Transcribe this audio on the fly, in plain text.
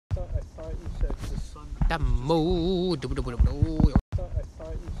The moo. I thought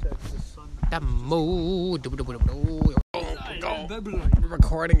you said the sun. The moo. We're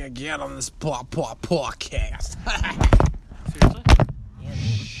recording again on this podcast. Seriously?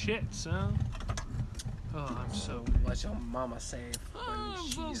 Shit, son. Oh, I'm so. What's your mama say?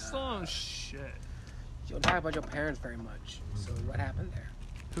 Oh, shit. You don't talk about your parents very much. So what happened there?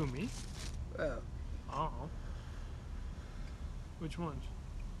 Who, me? Well, Oh. Which ones?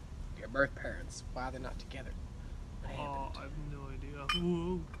 your birth parents. Why are they not together? What Oh, happened? I have no idea.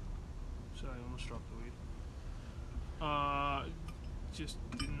 Whoa. Sorry, I almost dropped the weed. Just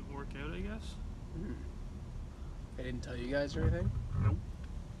didn't work out, I guess. They didn't tell you guys or anything? Nope.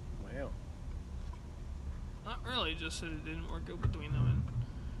 Well, Not really, just said it didn't work out between them, and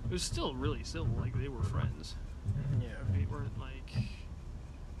it was still like they were friends. yeah. They weren't like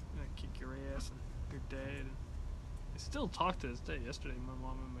gonna kick your ass and your dad. And I still talk to this day. Yesterday, my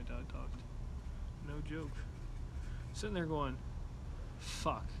mom and my dad talked. No joke. Sitting there going,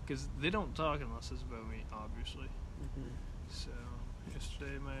 "Fuck," because they don't talk unless it's about me, obviously. So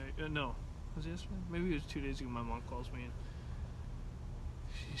yesterday, was it yesterday? Maybe it was 2 days ago. My mom calls me and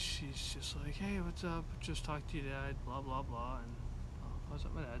she's just like, "Hey, what's up? Just talked to your dad, blah blah blah." And I was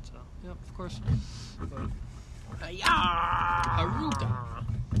at my dad's, so yep, of course. But Haruka.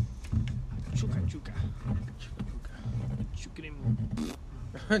 Chuka chuka. Chukity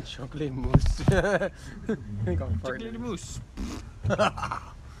Chocolate mousse. I think I'm Chocolate farting. mousse.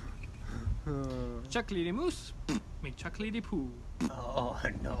 Chocolate mousse. Make chocolate poo. Oh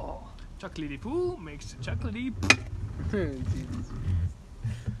no. Chocolate poo makes chocolate.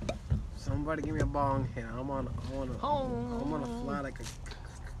 Somebody give me a bong hit. I wanna fly like a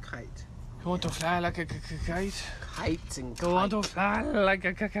kite. You want to fly like a kite? Kites and Go on kites. to fly like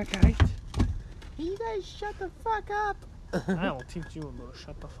a kite. You guys shut the fuck up. I will teach you about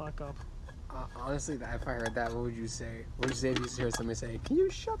shut the fuck up. Honestly, if I heard that, what would you say? What would you say if you hear somebody say, "Can you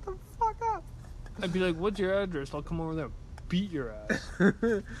shut the fuck up?" I'd be like, "What's your address? I'll come over there and beat your ass."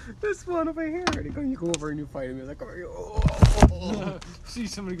 This one over here. And you go over and you fight him. He's like, "Oh, See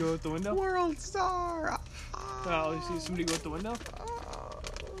somebody go out the window? world star." Oh, you see somebody go out the window?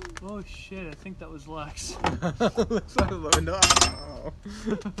 Oh shit, I think that was Lex. Looks out of the window. Oh.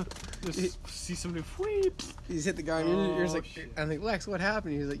 Just see somebody wheep. He's hit the guy, and you're just like, shit. I'm like, "Lex, what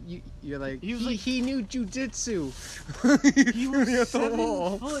happened?" He's like, "You're like, He was like- he knew jujitsu." He was at the 7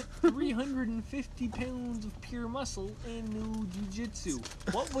 wall. foot, 350 pounds of pure muscle and knew jujitsu.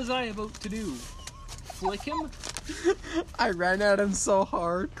 What was I about to do? Flick him? I ran at him so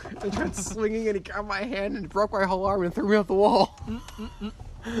hard and tried swinging, and he grabbed my hand and broke my whole arm and threw me off the wall.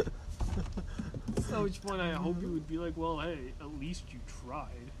 At which point I hope you would be like, well, hey, at least you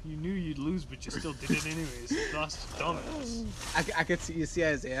tried. You knew you'd lose, but you still did it anyways. That's dumbass. I could see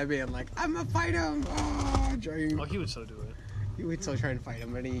Isaiah being like, "I'm gonna fight him." Oh, trying. Oh, he would so do it. He would still try and fight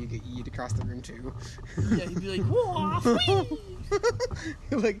him, but then you get yeet across the room too. Yeah, he'd be like, whoa, whee!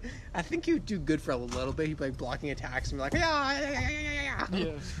 Like, I think he would do good for a little bit. He'd be like blocking attacks and be like, yeah.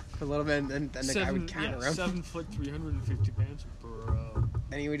 Yeah. For a little bit, and then the guy would counter him. 7 foot, 350 pounds, bro.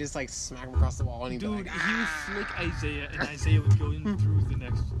 And he would just like smack him across the wall, and he'd Dude, be like, he would flick Isaiah, and Isaiah would go in through the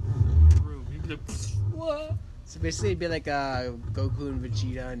next room. He'd be like, what? So basically, it'd be like Goku and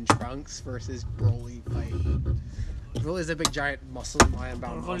Vegeta and Trunks versus Broly fight. Broly's a big giant muscle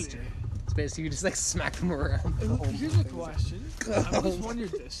iron-bound monster. So basically, you just like smack him around. the whole Here's a thing. question. I always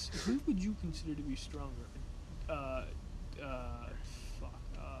wondered this. Who would you consider to be stronger?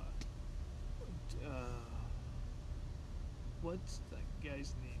 What's that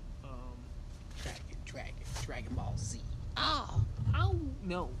guy's name? Dragon Ball Z. Oh,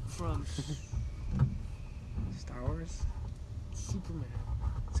 no, from Star Wars. Superman.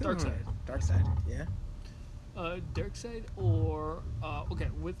 Darkseid. Darkseid. Yeah. Darkseid or okay,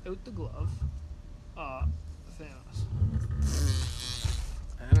 without the glove, Thanos.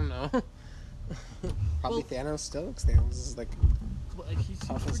 I don't know. Probably Well- Thanos still. 'Cause Thanos is like But like he seems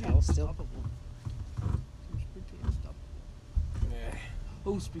Tough as pretty hell still. unstoppable. Seems pretty unstoppable.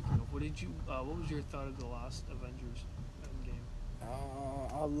 Oh, speaking of, what was your thought of the last Avengers Endgame?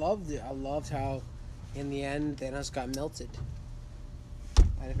 I loved it. I loved how, in the end, Thanos got melted.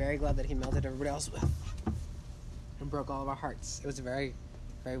 I'm very glad that he melted everybody else with and broke all of our hearts. It was a very,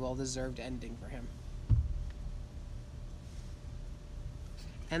 very well-deserved ending for him.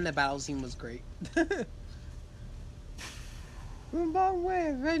 And the battle scene was great. Way,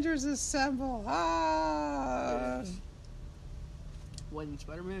 Avengers assemble! Ah! When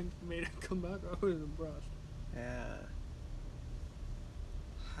Spider-Man made a comeback, I was impressed. Yeah.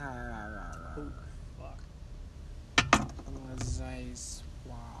 Oh, fuck.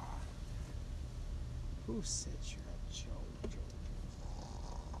 said you're a joke.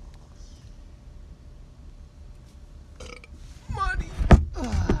 Money.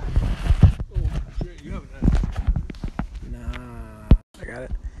 Oh shit, you haven't had. Nah, I got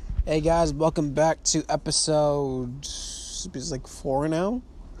it. Hey guys, welcome back to episode. It's like 4 now.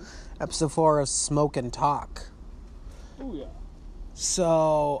 Episode 4 of Smoke and Talk. Oh yeah.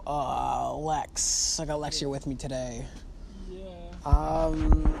 So, Lex. I got Lex here with me today. Yeah.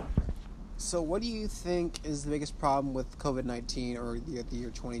 So what do you think is the biggest problem with COVID-19 or the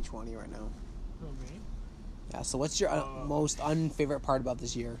year 2020 right now? Okay. Yeah, so what's your most unfavorite part about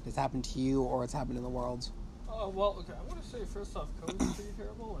this year? That's happened to you or it's happened in the world? Well, okay. I want to say first off, COVID's pretty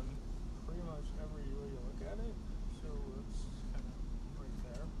terrible in pretty much every way you look at it. So it's kind of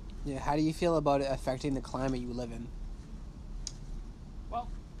right there. Yeah, how do you feel about it affecting the climate you live in? Well,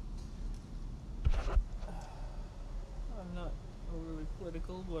 I'm not overly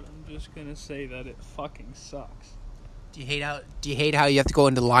political, but I'm just gonna say that it fucking sucks. Do you hate how you have to go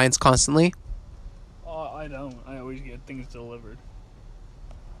into lines constantly? I don't. I always get things delivered.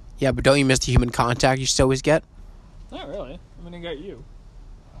 Yeah, but don't you miss the human contact you still always get? Not really. I mean, I got you.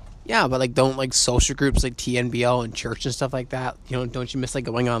 Yeah, but like don't like social groups like TNBL and church and stuff like that. You know, don't you miss like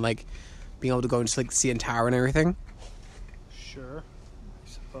going on like being able to go and just like see a tower and everything? Sure. I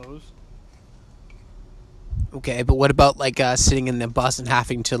suppose. Okay, but what about like sitting in the bus and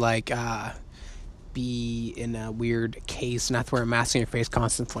having to like be in a weird case and have to wear a mask on your face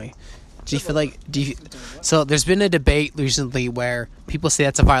constantly? Do you feel like so there's been a debate recently where people say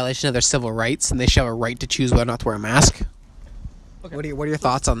that's a violation of their civil rights and they should have a right to choose whether or not to wear a mask? Okay. What are your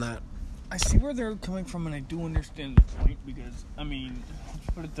thoughts on that? I see where they're coming from, and I do understand the point because, I mean, let's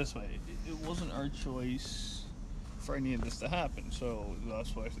put it this way: it wasn't our choice for any of this to happen, so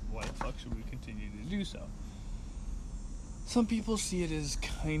that's why the fuck should we continue to do so? Some people see it as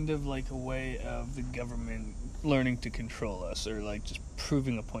kind of like a way of the government learning to control us, or like just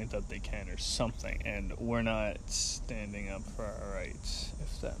proving a point that they can, or something, and we're not standing up for our rights,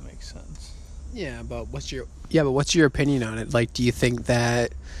 if that makes sense. Yeah, but what's your opinion on it? Like, do you think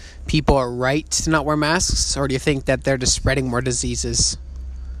that people are right to not wear masks, or do you think that they're just spreading more diseases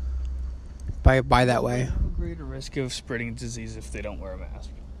by that way? They have a greater risk of spreading disease if they don't wear a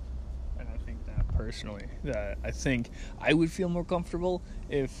mask. And I think that personally, that I think I would feel more comfortable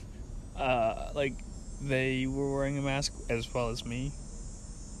if, like, they were wearing a mask as well as me.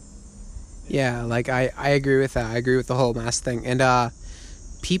 Yeah, like I agree with that. I agree with the whole mask thing. And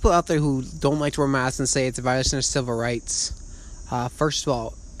people out there who don't like to wear masks and say it's a violation of civil rights, first of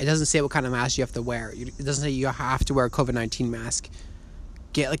all, it doesn't say what kind of mask you have to wear. It doesn't say you have to wear a COVID-19 mask.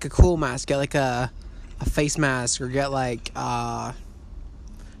 Get like a cool mask. Get like a face mask, or get like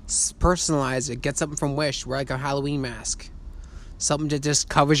personalize it. Get something from Wish. Wear like a Halloween mask. Something that just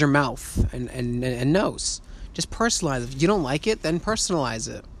covers your mouth and nose. Just personalize it. If you don't like it, then personalize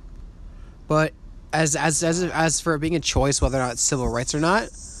it. But as for it being a choice whether or not it's civil rights or not,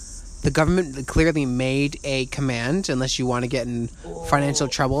 the government clearly made a command. Unless you want to get in financial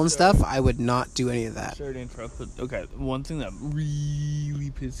trouble and stuff, I would not do any of that. Sorry to interrupt, but okay, one thing that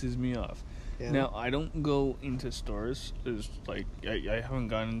really pisses me off. Yeah. Now, I don't go into stores. Is like I haven't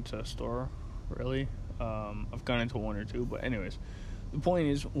gone into a store really. I've gone into one or two, but anyways, the point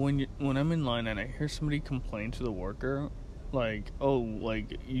is when I'm in line and I hear somebody complain to the worker, like, oh,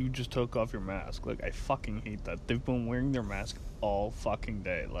 like, you just took off your mask. Like, I fucking hate that. They've been wearing their mask all fucking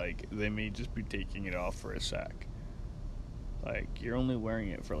day. Like, they may just be taking it off for a sec. Like, you're only wearing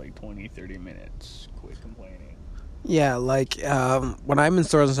it for like 20, 30 minutes. Quit complaining. Yeah, like, when I'm in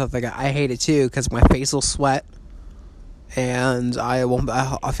stores and stuff like that, I hate it too, because my face will sweat, and I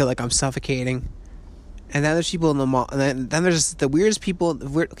feel like I'm suffocating. And then there's people in the mall, and then there's the weirdest people.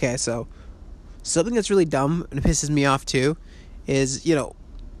 Okay, so something that's really dumb and it pisses me off too is, you know,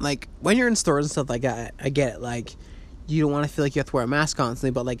 like when you're in stores and stuff like that, I get it. Like, you don't want to feel like you have to wear a mask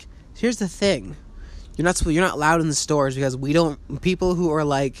constantly, but like, here's the thing: you're not allowed in the stores because people who are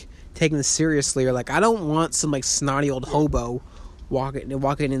like taking this seriously are like, I don't want some like snotty old hobo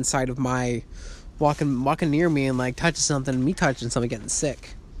walking inside of my walking near me and like touching something, and me touching something, getting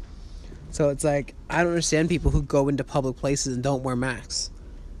sick. So it's like, I don't understand people who go into public places and don't wear masks.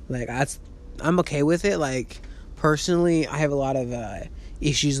 Like, I'm okay with it. Like, personally, I have a lot of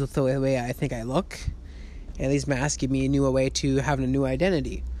issues with the way I think I look. And these masks give me a new way to having a new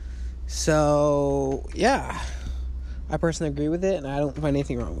identity. So, yeah. I personally agree with it, and I don't find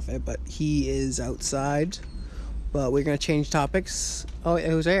anything wrong with it. But he is outside. But we're going to change topics. Oh,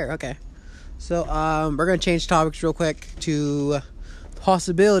 it was there. Okay. So, we're going to change topics real quick to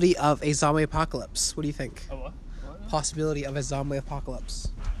possibility of a zombie apocalypse. What do you think? A what? Possibility of a zombie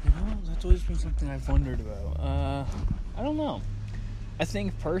apocalypse. That's always been something I've wondered about. I don't know. I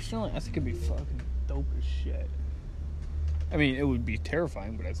think personally, it'd be fucking dope as shit. I mean, it would be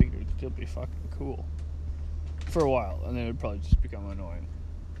terrifying, but I think it would still be fucking cool. For a while, and then it would probably just become annoying.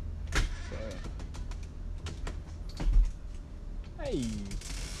 So. Hey.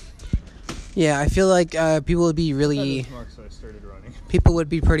 Yeah, I feel like people would be really... So I started running. People would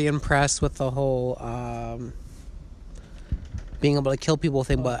be pretty impressed with the whole being able to kill people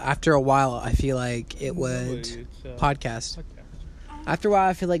thing, but after a while, I feel like it would... podcast. After a while,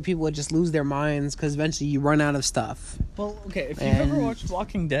 I feel like people would just lose their minds because eventually you run out of stuff. Well, okay, if you've ever watched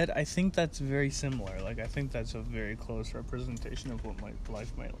Walking Dead, I think that's very similar. Like, I think that's a very close representation of what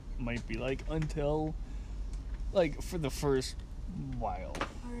life might be like until, like, for the first while.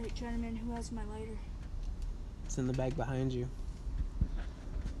 Alright, gentlemen, who has my lighter? It's in the bag behind you.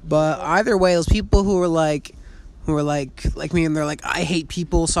 But either way, those people who were like me, and they're like, I hate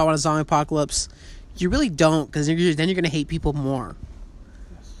people, so I want a zombie apocalypse. You really don't, because then you're going to hate people more.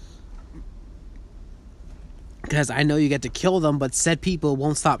 Because I know you get to kill them, but said people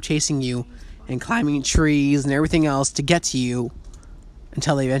won't stop chasing you and climbing trees and everything else to get to you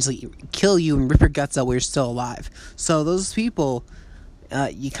until they eventually kill you and rip your guts out while you're still alive. So those people,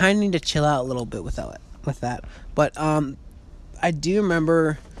 you kind of need to chill out a little bit with that. But I do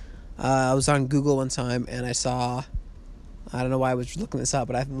remember I was on Google one time and I saw, I don't know why I was looking this up,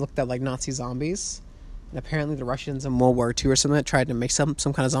 but I looked up like Nazi zombies. And apparently the Russians in World War II or something tried to make some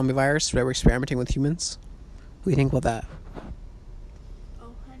kind of zombie virus. They were experimenting with humans. What do you think about that?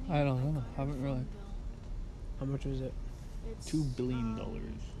 Oh, honey, I don't know. Haven't really. How much was it? It's, $2 billion.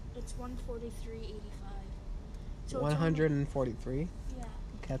 It's $143.85. So 143? Yeah. Okay,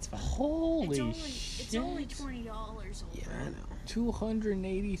 that's fine. Holy shit. It's only $20 over. Yeah, I know.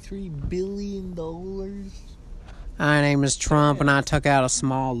 $283 billion. My name is Trump, and I took out a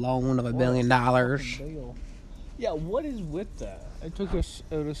small loan of $1 billion. Yeah, what is with that? I took out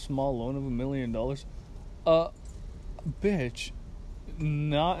a small loan of $1 million. Bitch,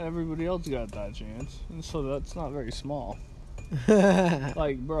 not everybody else got that chance, and so that's not very small.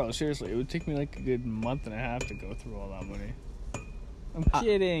 Like, bro, seriously, it would take me like a good month and a half to go through all that money. I'm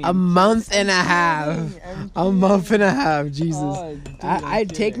kidding. A month and a half. A month and a half. Jesus. Oh, dude, I'd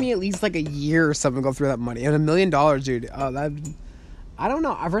take me at least like a year or something to go through that money. And $1 million, dude. Oh, that. I don't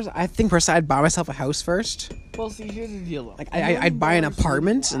know. I think personally I'd buy myself a house first. Well, see, here's the deal, though. Like I'd buy an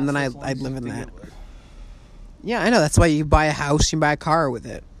apartment and then I'd live in that. Yeah, I know. That's why you buy a house, you buy a car with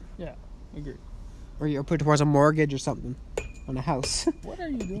it. Yeah, agree. Or you put it towards a mortgage or something on a house. What are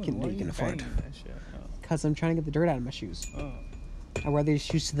you doing? You can afford. That shit? Because I'm trying to get the dirt out of my shoes. Oh. I wear these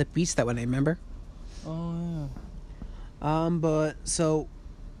shoes to the beach that one day, remember? Oh, yeah. But, so,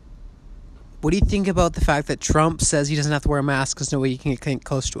 what do you think about the fact that Trump says he doesn't have to wear a mask because nobody can get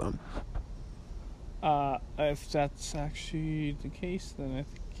close to him? If that's actually the case, then I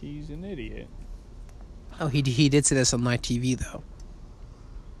think he's an idiot. Oh, he did say this on live TV, though.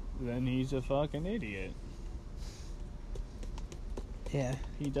 Then he's a fucking idiot. Yeah.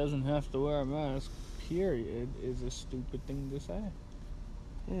 He doesn't have to wear a mask, period, is a stupid thing to say.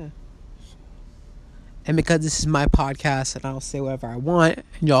 Yeah. And because this is my podcast and I'll say whatever I want,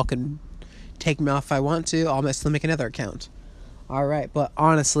 and y'all can take me off if I want to, I'll still make another account. Alright, but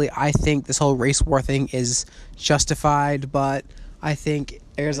honestly, I think this whole race war thing is justified, but I think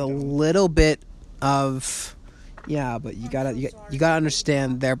there's a little bit of... Yeah, but you gotta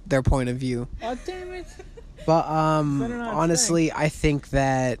understand their point of view. Oh, damn it. But, honestly, I think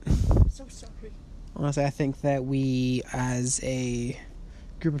that... So sorry. Honestly, I think that we, as a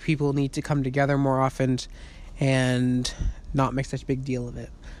group of people, need to come together more often and not make such a big deal of it.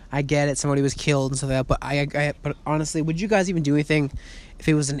 I get it, somebody was killed and stuff like that, but honestly, would you guys even do anything if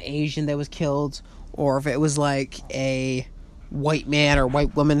it was an Asian that was killed, or if it was like a white man or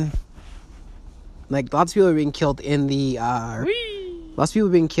white woman? Like, lots of people are being killed in the, lots of people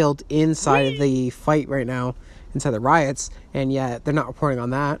are being killed inside of the fight right now, inside the riots, and yet they're not reporting on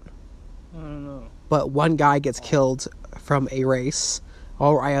that. I don't know. But one guy gets killed from a race.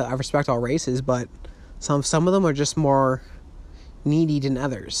 I respect all races, but some of them are just more needy than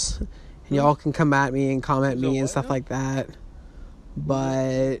others. And y'all can come at me and comment me and stuff like that.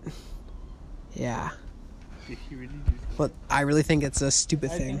 But, yeah. But I really think it's a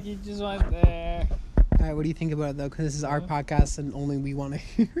stupid thing. I think you just went there. Alright, what do you think about it, though? Because this is our podcast and only we want to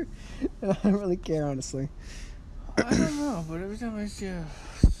hear. And I don't really care, honestly. I don't know, but every time I see a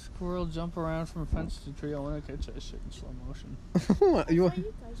squirrel jump around from fence to tree, I want to catch that shit in slow motion. What, you guys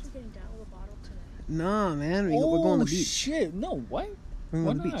were getting down with a bottle tonight. Nah, man. We're going to the beach. Shit. No, what? We're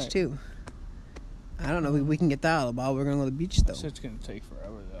going to the beach, too. I don't know. We can get that while we're going to go to the beach, though. So it's gonna take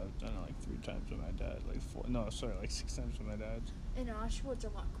forever. Though. I've done it like 3 times with my dad. Like 4. No, sorry, like 6 times with my dad. In Oshawa, it's a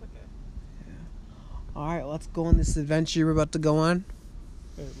lot quicker. All right, let's go on this adventure we're about to go on.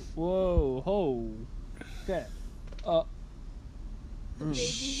 Whoa, ho. Okay. The baby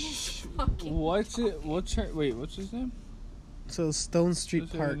is fucking. What's it? What's her? Wait, what's his name? So Stone Street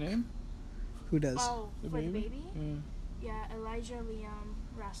Does it have a Park. name? Who does? Oh, The for the baby? baby? Yeah. Yeah, Elijah Liam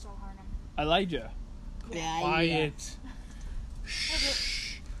Rastal Harnum. Elijah. Quiet.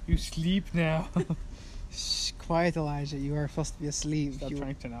 Shh. You sleep now. Shh, quiet, Elijah. You are supposed to be asleep. Stop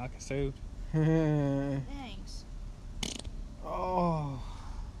trying to knock us out. Thanks. Oh.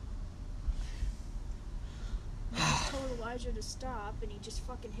 I just told Elijah to stop, and he just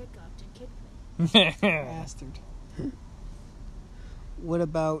fucking hiccuped and kicked me. Bastard. What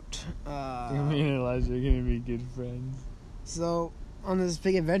about Me and Elijah are gonna be good friends. so on this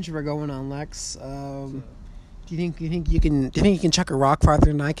big adventure we're going on, Lex? Do you think you can chuck a rock farther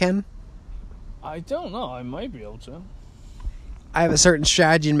than I can? I don't know. I might be able to. I have a certain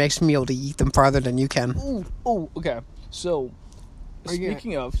strategy and makes me able to eat them farther than you can. Oh, okay. So, Are you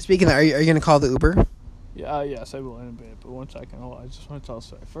speaking of, Speaking of, are you going to call the Uber? yeah, yes, I will in a bit. But 1 second, hold on. I just want to tell a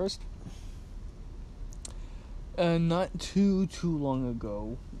story first. Not too long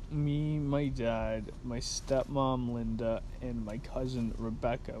ago, me, my dad, my stepmom Linda, and my cousin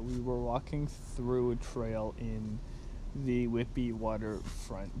Rebecca, we were walking through a trail in the Whitby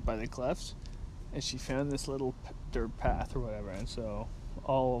waterfront by the cliffs, and she found this little dirt path or whatever, and so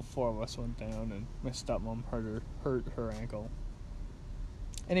all 4 of us went down, and my stepmom hurt her ankle.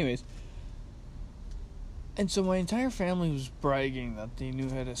 Anyways, and so my entire family was bragging that they knew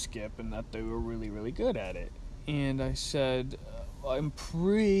how to skip and that they were really, really good at it. And I said, I'm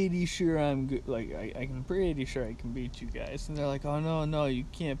pretty sure I'm good. Like, I'm pretty sure I can beat you guys. And they're like, oh, no, you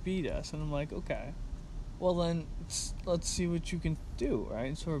can't beat us. And I'm like, okay. Well, then, let's see what you can do, right?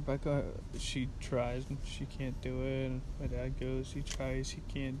 And so Rebecca, she tries, and she can't do it. And my dad goes, he tries, he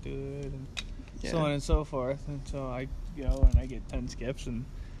can't do it. And so on and so forth. And so I go, and I get 10 skips. And,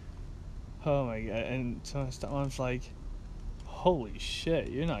 oh, my God. And so my stepmom's like, holy shit,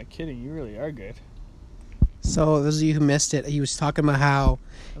 you're not kidding. You really are good. So those of you who missed it, he was talking about how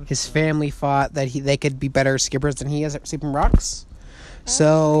his family thought that they could be better skippers than he is at skipping rocks.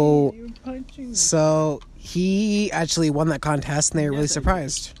 So he actually won that contest, and they were really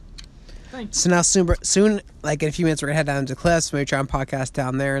surprised. So now soon, like in a few minutes, we're gonna head down to the cliffs, maybe try and podcast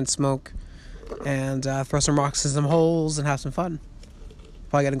down there and smoke, and throw some rocks in some holes and have some fun.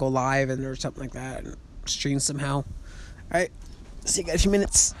 Probably gonna go live and or something like that and stream somehow. All right, see you guys in a few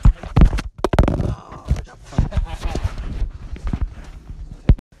minutes.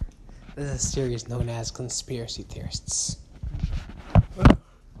 This is a series known as Conspiracy Theorists.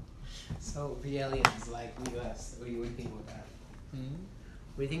 So, the aliens, like the U.S., what do you think about that?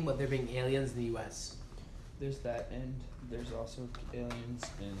 What do you think about there being aliens in the U.S.? There's that, and there's also aliens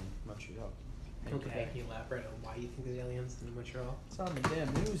in Montreal. Okay, can you elaborate on why you think there's aliens in Montreal? It's on the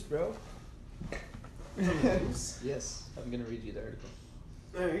damn news, bro. Yes, I'm gonna read you the article.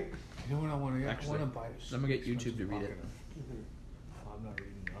 Alright. You know what I want to get? Actually, I want to buy a I'm gonna get YouTube to read it. I'm not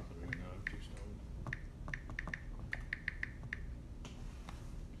reading nothing right now. I'm too stoned.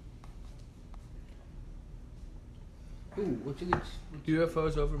 Ooh, look at these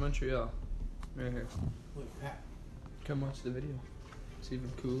UFOs over Montreal. Right here. Look at that. Come watch the video. It's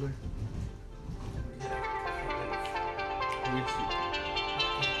even cooler.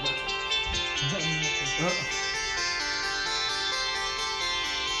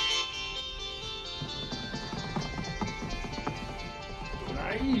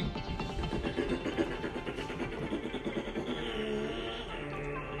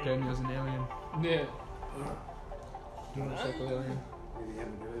 Daniel's an alien. Yeah. Motorcycle alien. Maybe they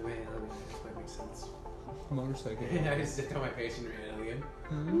haven't really been aliens. This might make sense. Motorcycle I alien. just sit on my face and read alien.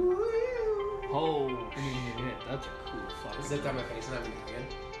 Oh, shit. That's a cool fucking. Sit on my face and I'm an alien.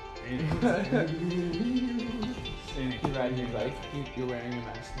 You ride your bike, you're wearing a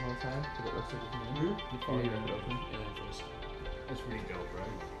mask the whole time because it looks like it's new. You follow your open, alien face. That's pretty dope,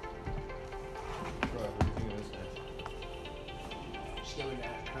 right? Bro, what do you think of this guy? Just give me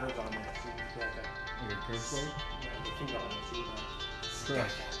that curve on that. So you can feel like a Like a curve blade? the finger on it. So you can Sure.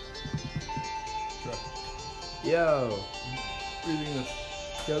 that. Yo! Reading this.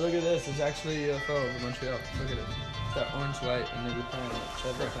 Yo, look at this. It's actually a UFO over Montreal. Look at it. It's got orange light, and they've been playing it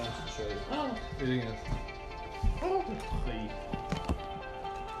several times to show you. Oh. Reading this.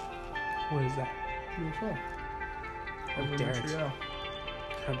 What is that? UFO. Over dare it. Montreal.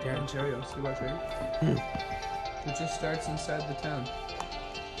 How dare you? Ontario. See, watch, ready? It just starts inside the town.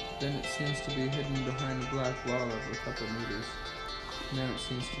 Then it seems to be hidden behind a black wall of a couple meters. Now it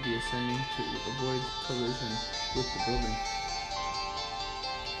seems to be ascending to avoid collision with the building.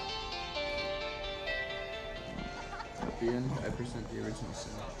 At the end, I present the original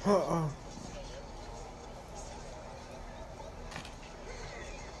scene.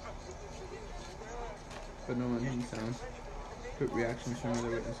 But no one can sound. Quick reactions from other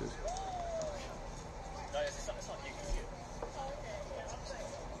witnesses.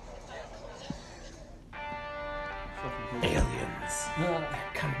 Aliens. They're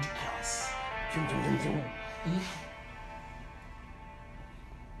coming to kill us. Zoom, zoom, zoom, zoom.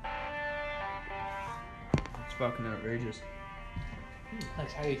 It's fucking outrageous.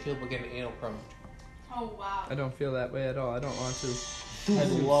 Alex, how do you feel about getting anal probed? Oh wow. I don't feel that way at all. I don't want to. I'd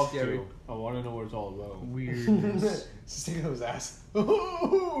love Scary. to. I want to know what it's all about. Weirdness. Stick it up his ass.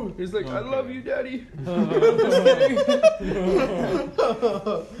 He's like, I love you, Daddy.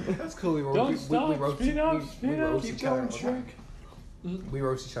 That's cool. We Don't stop. we roast Speed up. we Speed roast up. each other all the time. We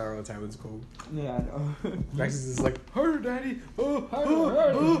roast each other all the time. It's cool. Yeah, I know. Rex is just like, harder, Daddy.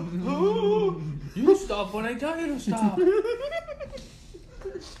 You stop when I tell you to stop.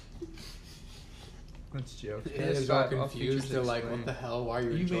 That's a joke. Aliens are confused. They're like, what the hell? Why are you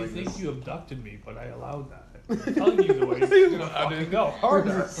You may enjoying think this? you abducted me, but I allowed that. I'm telling you the way it's gonna fucking go.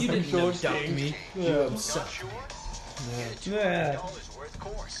 Harder. You didn't abduct me. You Not upset. sure? Yeah. $10 worth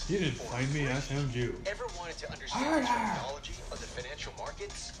course. You didn't find me, SMG. Ever wanted to understand the terminology of the financial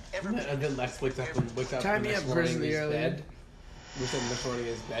markets? Ever And then Lex wakes up and wakes up Tie the me next up, morning in Grizzly his Early. bed. Wakes up the next morning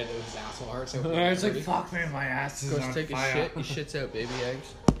in his bed and his asshole hurts. It's like, fuck man, my ass is Goes on take a fire. shit. He shits out baby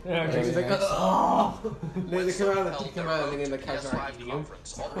eggs. Yeah, He's like, oh. Then they come out held and then the couch are PS5 eating him.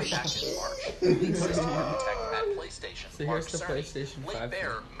 conference all the way back in March. System architect at PlayStation, So Mark here's the Cerny, PlayStation laid 5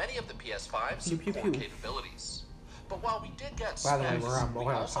 bare many of the PS5's Pew, pew, core pew. capabilities. But while we did get By the way, specs, we're we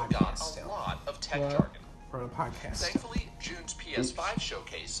on a also podcast got still. a lot of tech What? jargon. For a podcast. Thankfully, June's PS5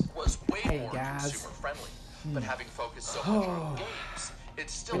 showcase was way Hey, more guys. consumer friendly. But having focused so much on games, it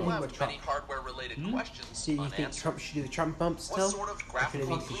still Hey, left what Trump? many hardware-related questions See, you think unanswered. Trump should do the Trump bump What still? sort of Or should graphical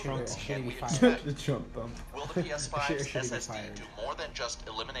he be improvements should can he we be fired? expect? The Trump bump. Will the PS5's Should he be SSD fired? do more than just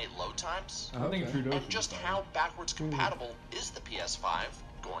eliminate load times? I think Trudeau And should just be fired. how backwards compatible is the PS5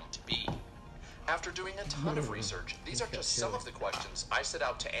 going to be? After doing a ton of research, these are just some of the questions I set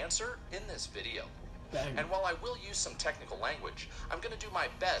out to answer in this video. And while I will use some technical language, I'm going to do my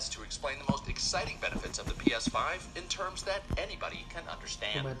best to explain the most exciting benefits of the PS5 in terms that anybody can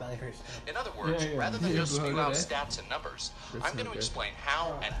understand. My belly hurts. In other words, Yeah, yeah. rather than Yeah, just spew bloated, out eh? stats and numbers, That's I'm going not to good. explain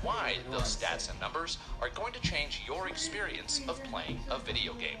how and why those stats and numbers are going to change your experience of playing a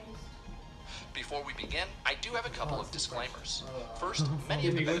video game. Before we begin, I do have a couple of disclaimers. First, many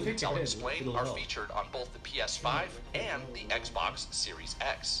of the benefits I'll explain are featured on both the PS5 and the Xbox Series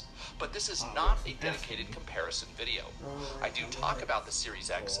X. But this is not a dedicated comparison video. I do talk about the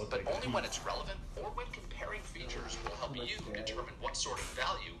Series X, but only when it's relevant or when comparing features will help you determine what sort of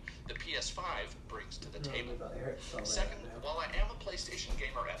value the PS5 brings to the table. Second, while I am a PlayStation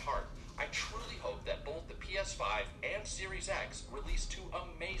gamer at heart, I truly hope that both the PS5 and Series X release to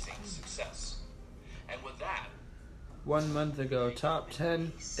amazing success. And with that, 1 month ago, top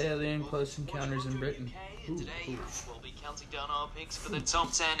 10 alien close encounters in Britain. And today we'll be counting down our picks for the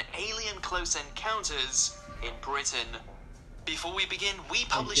top 10 alien close encounters in Britain. Before we begin, we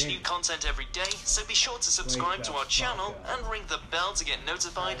publish new content every day, so be sure to subscribe to our channel and ring the bell to get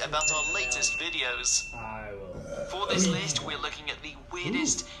notified about our latest videos. I will. For this list, we're looking at the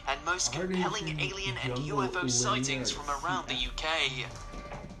weirdest and most compelling alien and UFO sightings from around the UK.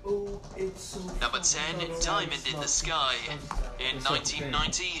 Number 10, Diamond in the Sky. In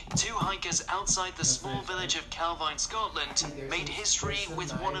 1990, two hikers outside the small village of Calvine, Scotland, made history with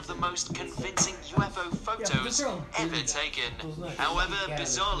one of the most convincing UFO photos ever taken. However,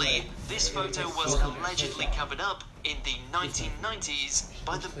 bizarrely, this photo was allegedly covered up in the 1990s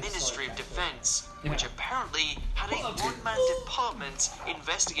by the Ministry of Defense, which apparently had a one-man department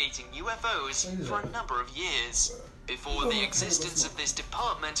investigating UFOs for a number of years. Before the existence of this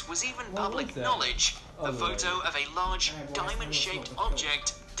department was even public knowledge, the photo of a large diamond-shaped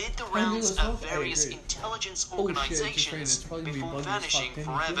object did the rounds of various intelligence organizations before vanishing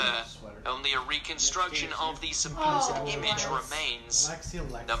forever. Only a reconstruction of the supposed image remains.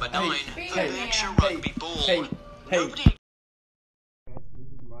 Number 9, the Berkshire Rugby Ball. Nobody This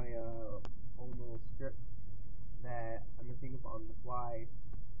is my own little script that I'm gonna think of on the fly,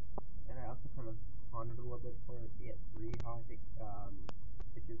 and I also kind of pondered a little bit for the S3 how I think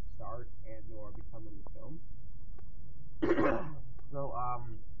it should start and or become in the film. So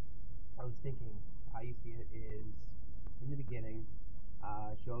I was thinking how you see it is in the beginning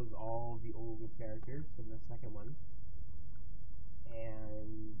shows all the old characters from the second one.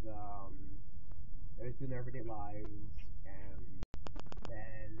 And they're just doing their everyday lives, and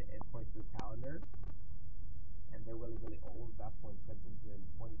then it points to the calendar, and they're really, really old at that point, because it's been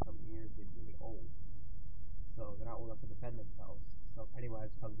 20-something years, they'd be really old. So they're not old enough to defend themselves. So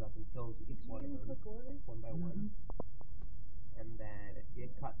Pennywise comes up and kills each one of them, one by one. And then it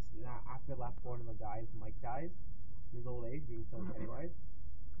cuts, after the last one of them dies, Mike dies, in his old age, being killed by Pennywise.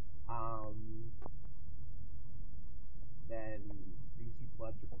 Then you see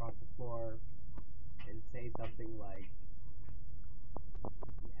blood across the floor, and say something like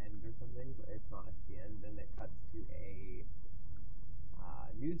the end or something, but it's not the end. Then it cuts to a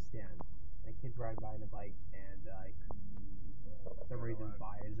newsstand, and a kid's riding by on a bike, and he, for some reason,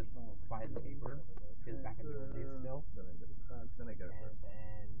 buys the paper, because back in the old days still. And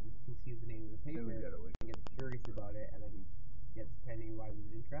then he sees the name of the paper, and gets curious about it, and then he gets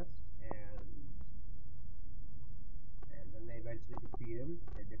Pennywise's interest, and then they eventually defeat him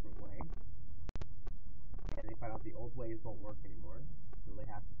in a different way. And they find out the old ways won't work anymore, so they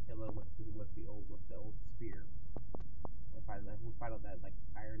have to kill him with the old spear. And we find out that like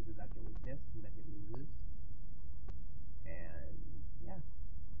irons is actual weakness, and that he loses. And yeah,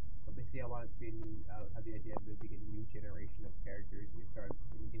 but basically I wanted to be have the idea of there being a new generation of characters, and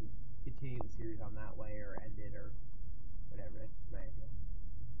you can continue the series on that way, or end it, or whatever. That's just my idea.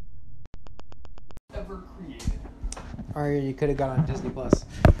 Ever created. Or you could have gone on Disney Plus.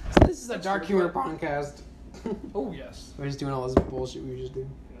 So this is a dark humor podcast. Oh, yes. We're just doing all this bullshit we just do.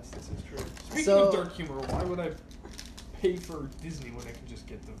 Yes, this is true. Speaking So- of dark humor, why would I pay for Disney when I can just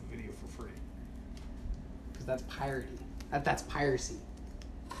get the video for free? Because that's piracy. That's piracy.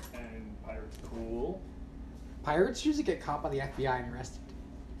 And Pirates cool. Pirates usually get caught by the FBI and arrested.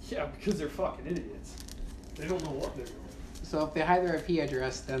 Yeah, because they're fucking idiots. They don't know what they're doing. So if they hide their IP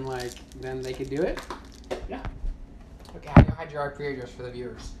address, then they could do it? Yeah. Okay, how do you hide your IP address for the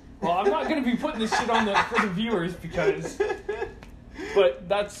viewers? Well, I'm not going to be putting this shit on for the viewers because... But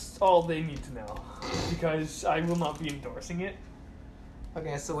that's all they need to know. Because I will not be endorsing it.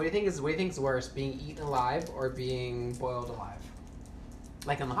 Okay, so what do you think is worse, being eaten alive or being boiled alive?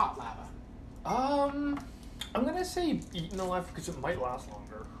 Like in the hot lava. I'm going to say eaten alive because it might last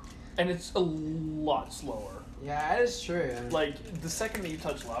longer. And it's a lot slower. Yeah, that is true. Like, the second that you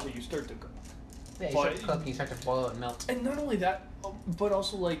touch lava, you start to cook. Yeah, you start to cook and you start to boil and melt. And not only that, but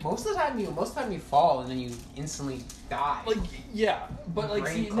also like Most of the time you fall and then you instantly die. like yeah, but Your like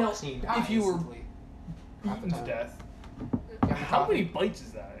brain see now cooks and you die if you were instantly. Half the eaten to time. death, Yeah, how many bites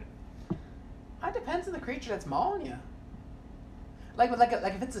is that? It depends on the creature that's mauling you. Like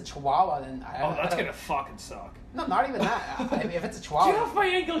if it's a chihuahua, then Oh, that's gonna fucking suck. No, not even that. If it's a Get chihuahua, off my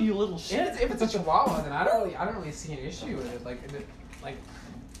ankle, you little shit! if it's a chihuahua, then I don't really see an issue with it. Like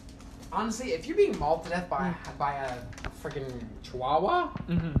honestly, if you're being mauled to death by a freaking chihuahua,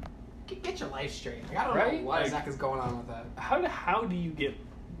 Mm-hmm. get your life straight. Like, I don't Right? know what Like- exactly is going on with that. How do you get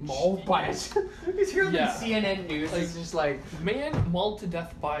Mauled by a you hear the Yeah. CNN news? Like- It's just like man mauled to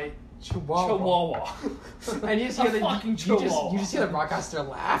death by chihuahua. Chihuahua? And you just A hear the fucking you chihuahua. just hear the broadcaster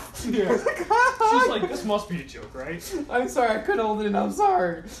laugh. Yeah. She's She's like, this must be a joke, right? I'm sorry, I couldn't hold it in. I'm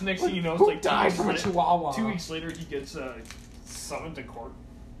sorry. Next thing you know, it's Who like died from a chihuahua? 2 weeks later, he gets summoned to court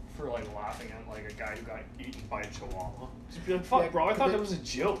for like laughing at like a guy who got eaten by a chihuahua. Just be like, fuck, Yeah, bro, I thought there- that was a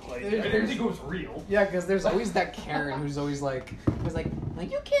joke. Like, I there- didn't think it was real. Yeah, because there's always that Karen who's always like,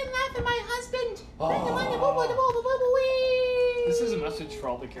 you can't laugh at my husband. This is a message for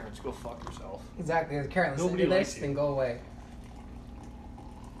all the Karens. Go fuck yourself. Exactly, Karen. Listen Nobody to likes this, you. then go away.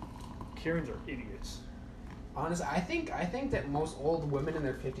 Karens are idiots. Honestly, I think that most old women in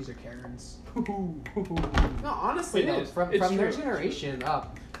their 50s are Karens. No, honestly, It though, is. from It's their true. generation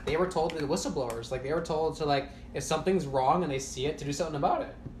up, they were told, the whistleblowers, like they were told to like, if something's wrong and they see it, to do something about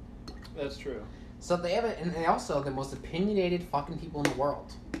it. That's true. So they have it, and they also the most opinionated fucking people in the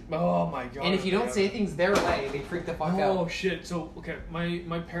world. Oh my god. And if you don't yeah. say things their way, they freak the fuck Oh out. shit. So okay,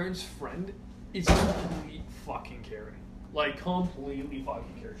 my parents' friend is complete fucking Karen. Like completely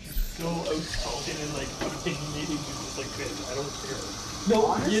fucking Karen. She's so outspoken and like opinionated. She's just like, bitch, I don't care. No,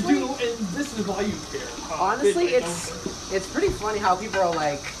 Honestly- you do, and this is why you care. Honestly, Bitch, I don't care. it's pretty funny how people were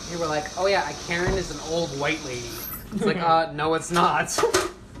like, oh yeah, a Karen is an old white lady. It's like, no, it's not.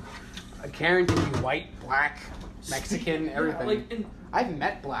 A Karen can be white, black, Mexican, everything. Yeah, like, and I've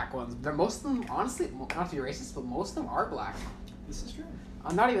met black ones. They're most of them, honestly, not to be racist, but most of them are black. this is true.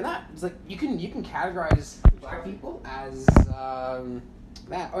 Not even that. It's like you can categorize black people as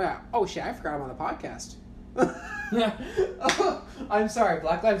that. Oh yeah. Oh shit! I forgot I'm on the podcast. I'm sorry.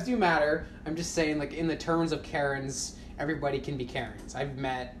 Black lives do matter. I'm just saying, like in the terms of Karens, everybody can be Karens. I've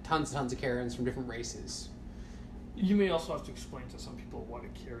met tons and tons of Karens from different races. You may also have to explain to some people what a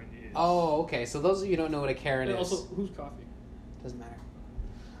Karen is. Oh, okay. So those of you who don't know what a Karen And is, also, who's coffee? doesn't matter.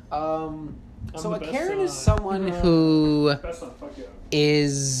 I'm So the a best, Karen is someone who Best on fuck yeah.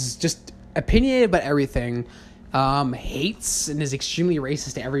 is just opinionated about everything, hates and is extremely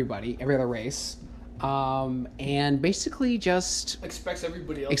racist to everybody, every other race, and basically just Expects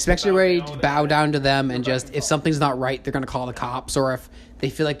everybody else expects everybody to bow down to them, and just if something's not right, they're gonna call the cops, or if they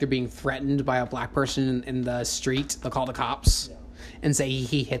feel like they're being threatened by a black person in the street, they'll call the cops and say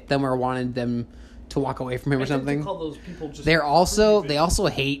he hit them or wanted them to walk away from him or something. Call those people just They also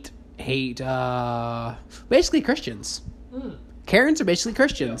hate basically Christians. Karens are basically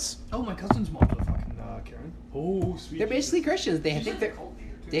Christians. Oh, my cousin's mom's a fucking Karen. Oh, sweet. They're basically Christians. They She's think like a they're cult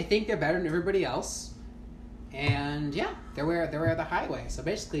leader, too. they think they're better than everybody else, and yeah, they're where the highway. So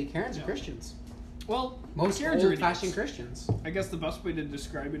basically, Karens are Christians. Well, Most Karens are old-fashioned idiots. Christians. I guess the best way to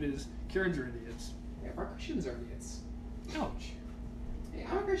describe it is Karens are idiots. Yeah, our Christians are idiots. Ouch. Hey,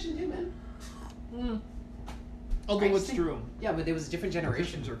 I'm a Christian too, man. Although I just it's think- true. Yeah, but there was a different generation.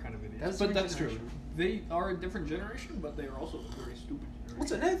 Christians are kind of idiots. That's a But different that's true. generation. They are a different generation, but they are also a very stupid generation.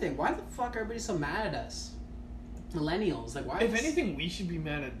 What's another thing? Why the fuck are everybody so mad at us? Millennials, like why? If anything, we should be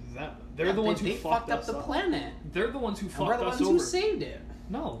mad at them. They're Yeah, the ones they who fucked up us the planet. They're the ones who And we're fucked the us ones over. who saved it.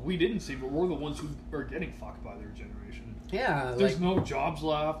 No, we didn't save it. We're the ones who are getting fucked by their generation. Yeah, There's like, no jobs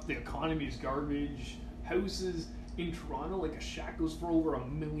left. The economy is garbage. Houses in Toronto, like a shack goes for over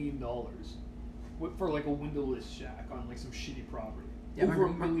 $1 million. For like a windowless shack on like some shitty property. yeah, Over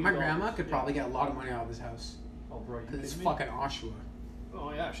 $1 my million. grandma could Yeah. probably get a lot of money out of this house. Oh, bro, you Because it's kidding me? fucking Oshawa.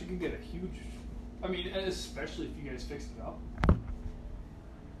 Oh yeah, she could get a huge. I mean, and especially if you guys fixed it up.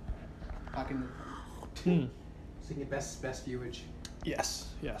 Fucking. So you get best viewage. Yes.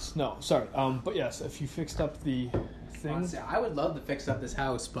 No, sorry. But yes, if you fixed up the thing. Honestly, I would love to fix up this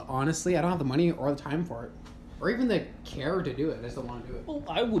house, but honestly, I don't have the money or the time for it, or even the care to do it. I just don't want to do it. Well,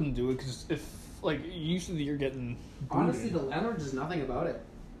 I wouldn't do it because if like usually you're getting. Honestly, booted. the landlord does nothing about it.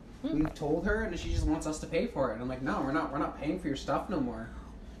 We've told her, and she just wants us to pay for it. And I'm like, no, we're not paying for your stuff no more.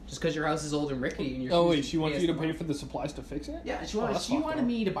 Just because your house is old and rickety, and you're. Oh wait, choosing she wants us you to the pay money. for the supplies to fix it? Yeah, she Oh, wanted. that's She fucked wanted up.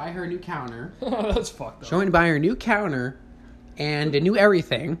 me to buy her a new counter. That's fucked up. She wanted to buy her a new counter, and a new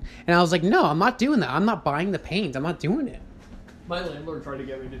everything. And I was like, no, I'm not doing that. I'm not buying the paint. I'm not doing it. My landlord tried to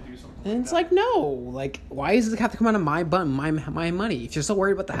get me to do something. And like it's that. like, no, like, why does it have to come out of my money? If you're so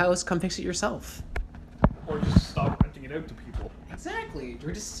worried about the house, come fix it yourself. Or just stop renting it out to people. Exactly.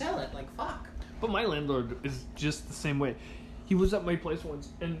 Or just sell it. Like, fuck. But my landlord is just the same way. He was at my place once,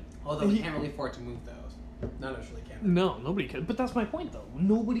 and Although we can't really afford to move those. None of us really can. no, nobody can. But that's my point, though.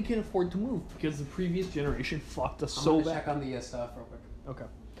 Nobody can afford to move because the previous generation fucked us I'm so gonna bad. check on the stuff real quick. Okay.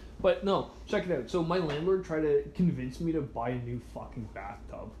 But no, check it out. So my landlord tried to convince me to buy a new fucking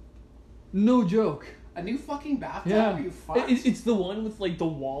bathtub. No joke. A new fucking bathtub? Yeah. Are you fucked? It's the one with like the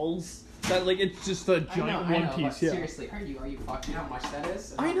walls that like it's just a giant I know, one but piece. Yeah. seriously, are you fucked? You know how much that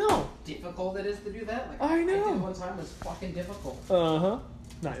is? And I how know. difficult it is to do that? Like, I I know. did it one time. It was fucking difficult. Not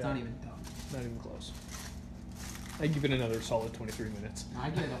It's yet. not even dumb. Not even close. I give it another solid 23 minutes. I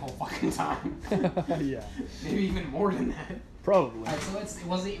give it the whole fucking time. Yeah. Maybe even more than that. Probably. Alright, so it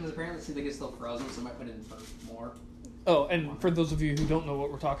was apparently seemed like it's still frozen, so I might put it in for more. Oh, and for those of you who don't know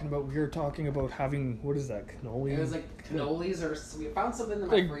what we're talking about, we are talking about having what is that? Cannoli? It was like cannolis, or we found something in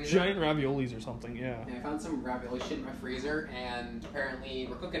my like freezer. giant raviolis or something. Yeah. And I found some ravioli shit in my freezer, and apparently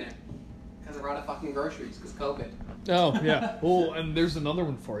we're cooking it because I ran out of fucking groceries because COVID. Oh yeah. Oh, and there's another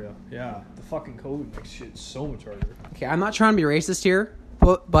one for you. Yeah. The fucking COVID makes shit so much harder. Okay, I'm not trying to be racist here,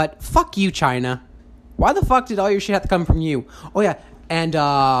 but fuck you, China. Why the fuck did all your shit have to come from you? Oh yeah, and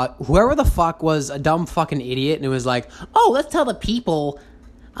whoever the fuck was a dumb fucking idiot, and it was like, oh, let's tell the people.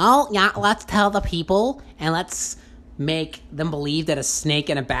 Oh yeah, let's tell the people, and let's make them believe that a snake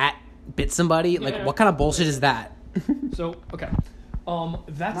and a bat bit somebody. Like, Yeah. what kind of bullshit is that? So okay.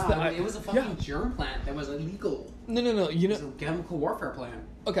 That's the. it was a fucking germ plant that was illegal. No. You It was know. a chemical warfare plant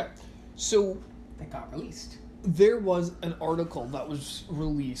Okay. So that got released. there was an article that was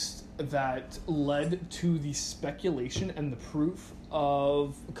released that led to the speculation and the proof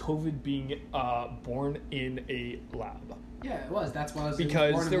of COVID being born in a lab. Yeah, it was. That's why I was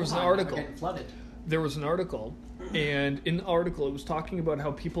Because there was an article. Getting flooded. There was an article, and in the article it was talking about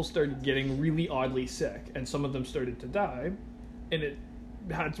how people started getting really oddly sick, and some of them started to die, and it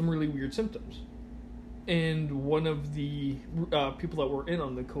had some really weird symptoms. And one of the people that were in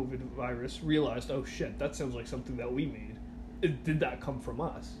on the COVID virus realized, oh shit, that sounds like something that we made. Did that come from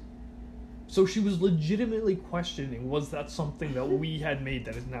us? So she was legitimately questioning, was that something that we had made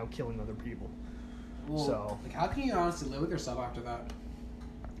that is now killing other people? Well, So like, how can you honestly live with yourself after that?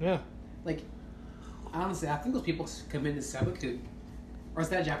 yeah. Like, honestly, I think those people committed seppuku. Or is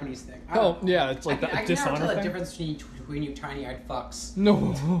that a Japanese thing? I Oh don't know. yeah, it's like I that can never dishonor tell the thing. difference between you tiny-eyed fucks.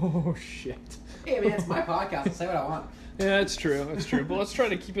 No shit. Hey, man, it's my podcast. I'll say what I want. Yeah, it's true. It's true. But let's try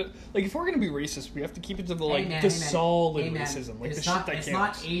to keep it like if we're gonna be racist, we have to keep it to the like Hey, man, the hey, man. solid Hey, man. racism, like it's the not, shit that it's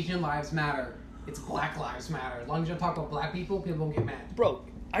counts. not Asian lives matter. It's Black lives matter. As long as you don't talk about black people won't get mad. Bro,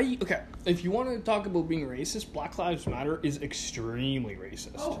 okay. If you want to talk about being racist, Black Lives Matter is extremely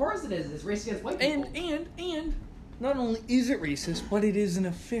racist. Oh, of course it is. It's racist against white people. And not only is it racist, but it is an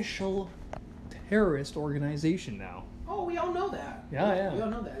official terrorist organization now. Oh, we all know that. Yeah. We all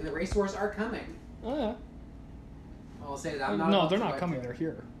know that. And the race wars are coming. Oh yeah. I'll say that. I'm not No, about they're to not like coming. it. They're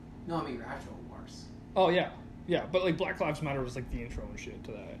here. No, I mean actual wars. Oh yeah, yeah. But like Black Lives Matter was like the intro and shit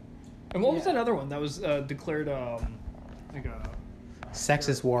to that. And what was Yeah. that other one that was declared like a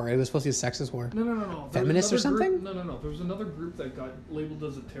Sexist war. It was supposed to be a sexist war. no. There was Feminist or another something? Group, no. There was another group that got labeled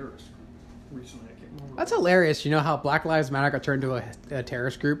as a terrorist group recently. I can't remember. That's hilarious. You know how Black Lives Matter got turned into a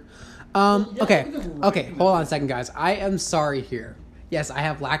terrorist group? yeah, Okay. look at the Okay, right hold on now. a second, guys. I am sorry here. Yes, I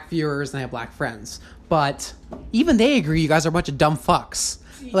have black viewers and I have black friends. But even they agree you guys are a bunch of dumb fucks.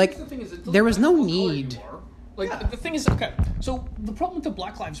 See, Like, here's the thing is, it doesn't there was matter no what color need. you are. Like the thing is, okay. So the problem with the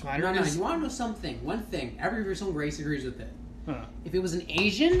Black Lives Matter No, is you want to know something? One thing. Every single race agrees with it. Huh. If it was an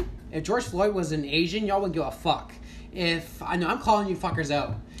Asian, if George Floyd was an Asian, y'all wouldn't give a fuck. If, I know, I'm calling you fuckers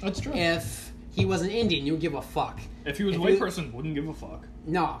out. That's true. If he was an Indian, you would give a fuck. If he was a if white you- person, wouldn't give a fuck.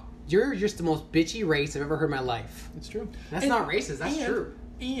 No, you're just the most bitchy race I've ever heard in my life. It's true. That's not racist, that's true.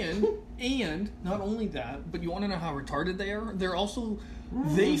 And not only that, but you want to know how retarded they are? They're also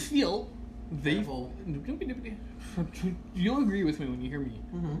they feel they Careful. You'll agree with me when you hear me.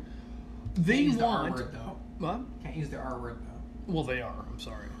 Mm-hmm. They Can't use the R want word, though. what? Can't use the R word, though. Well, they are. I'm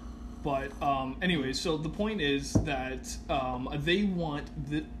sorry, but anyway. So the point is that they want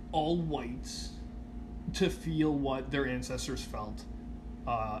all whites to feel what their ancestors felt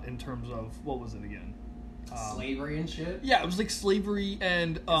in terms of what was it again? Slavery and shit. Yeah, it was like slavery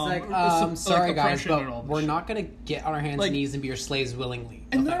and It's like, some- sorry like guys, oppression and all but this we're shit. not gonna get on our hands Like- and knees and be your slaves willingly.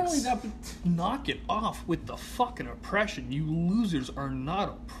 And No not only thanks. that, but knock it off with the fucking oppression. You losers are not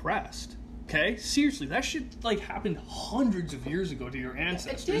oppressed. Okay? Seriously, that shit like happened hundreds of years ago to your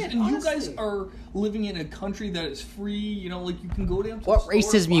ancestors. did, and you guys honestly. are living in a country that is free, you know, like you can go down to What the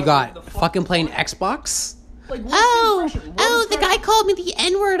store, racism buy you whatever got? the fuck Fucking you playing want. Xbox? Like, what's Oh, the oppression? What oh, the guy oppression? called me the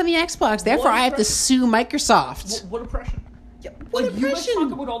N-word on the Xbox. Therefore, What I have to oppression? sue Microsoft. What oppression? What Like you guys oppression?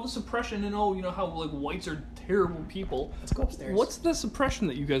 talk about all this oppression and you know how like whites are terrible people. Let's go upstairs. What's this oppression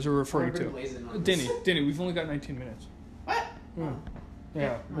that you guys are referring We're to? blazing on this. Danny, we've only got 19 minutes. What?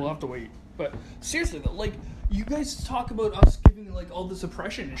 Yeah, we'll have to wait. But seriously though, like you guys talk about us giving like all this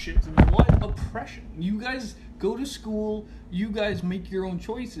oppression and shit. What oppression? You guys go to school. You guys make your own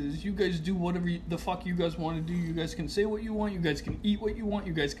choices. You guys do whatever the fuck you guys want to do. You guys can say what you want. You guys can eat what you want.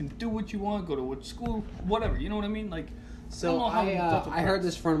 You guys can do what you want. Go to what school, whatever. You know what I mean? Like, So don't know how that's I heard oppressed.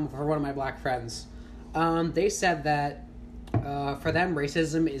 this from one of my black friends. They said that for them,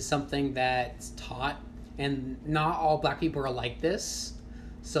 racism is something that's taught, and not all black people are like this.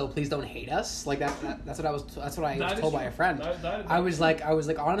 So please don't hate us. Like that's what I was. That's what I That was is told by true. a friend. That I was like,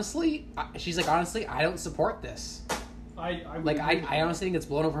 honestly. She's like, honestly, I don't support this. I would Like, agree with I you. honestly think it's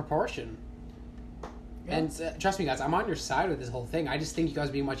blown over proportion. Yeah. And trust me, guys, I'm on your side with this whole thing. I just think you guys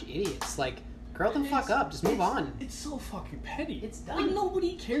are being much idiots. Like, grow the fuck up. Just move on. It's so fucking petty. It's Like done.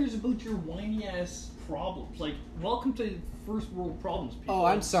 nobody cares about your whiny ass problems. Like, welcome to first world problems, people. Oh,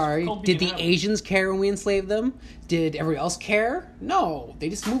 I'm It's sorry. called Did being the an Asians care when we enslaved them? Did everybody else care? No, they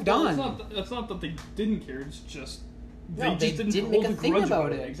just moved Well, on. It's not that they didn't care. It's just No, they just didn't make hold a thing grudge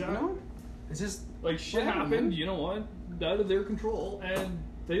about it. Exactly. You know? It's just Like shit whatever, happened. man. You know what? Out of their control, and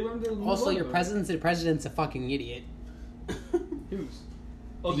they learned their. Also, your president's a fucking idiot. Who's?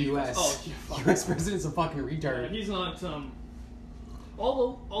 The U.S. Oh, yeah, fuck. U.S. president's a fucking Yeah, retard. he's not.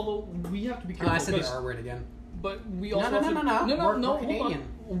 Although we have to be Oh, careful. I said the because- R word again. But we No, also no, have no, to, no, no. no, We're hold on. Canadian.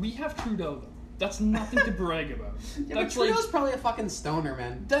 We have Trudeau though. That's nothing to brag about. Yeah, but That's like Trudeau's probably a fucking stoner,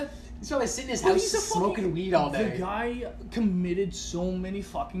 man. that. He's probably sitting in his Well, house he's a smoking fucking- weed all day. The guy committed so many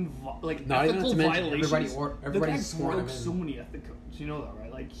fucking like Not even ethical to mention violations. everybody the guy sworn him broke in. so many ethic codes. You know that,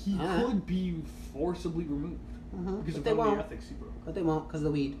 right? Like he Uh-huh. could be forcibly removed because But of they how many won't. ethics he broke. But they won't because of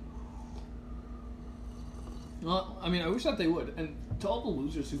the weed. Well, I mean, I wish that they would. And to all the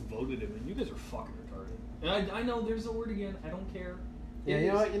losers who voted him, and you guys are fucking retarded. And I know there's the word again. I don't care. Yeah, It you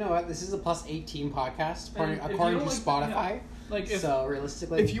know is- what? You know what? This is a plus 18 podcast And if you according don't to like- Spotify. yeah. Like if So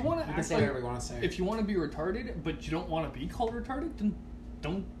realistically, if you want to can act say like, whatever you want to say. if you want to be retarded, but you don't want to be called retarded, then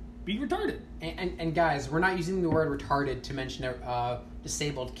don't be retarded. And guys, we're not using the word retarded to mention a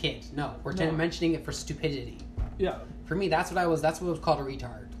disabled kid. No, we're mentioning it for stupidity. Yeah. For me, that's what was called a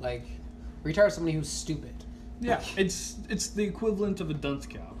retard. Like, retard is somebody who's stupid. Yeah, it's the equivalent of a dunce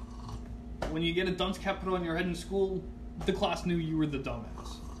cap. When you get a dunce cap put on your head in school, the class knew you were the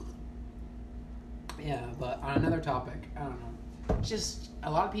dumbass. Yeah, but on another topic, I don't know. Just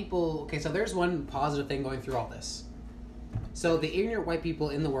a lot of people. Okay, so there's one positive thing going through all this. So the ignorant white people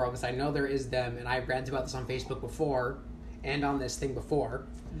in the world, because I know there is them, and I've ranted about this on Facebook before, and on this thing before,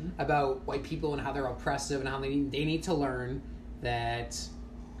 about white people and how they're oppressive and how they need to learn that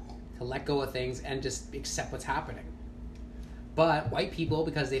to let go of things and just accept what's happening. But white people,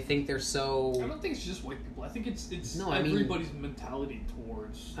 because they think they're so... I don't think it's just white people. I think it's No, I mean- everybody's mentality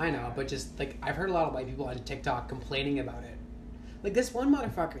towards... I know, but just, like, I've heard a lot of white people on TikTok complaining about it. Like, this one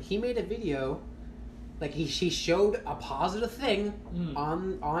motherfucker, he made a video, like, he showed a positive thing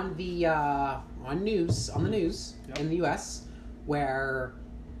on the news in the U.S., where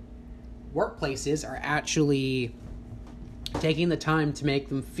workplaces are actually taking the time to make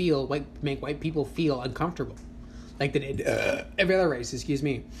white people feel uncomfortable. Like they did every other race, excuse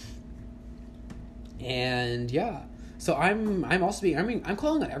me. And yeah, so I'm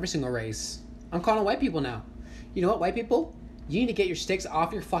calling out every single race. I'm calling out white people now. You know what, white people? You need to get your sticks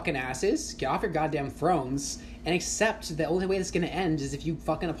off your fucking asses, get off your goddamn thrones, and accept the only way this is going to end is if you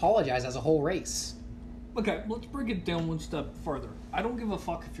fucking apologize as a whole race. Okay, let's break it down one step further. I don't give a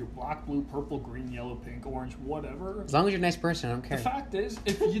fuck if you're black, blue, purple, green, yellow, pink, orange, whatever. As long as you're a nice person, I don't care. The fact is,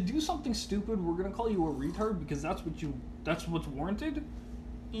 if you do something stupid, we're gonna call you a retard because that's what's warranted.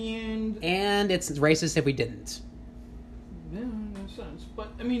 And it's racist if we didn't. Yeah, no sense.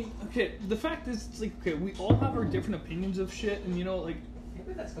 But I mean, okay, the fact is, it's like, okay, we all have our different opinions of shit, and you know, like,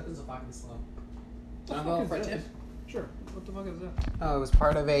 Maybe that's cooking so fucking slow. what the Wanna go fuck for a is tip? this? Sure. What the fuck is that? Oh, it was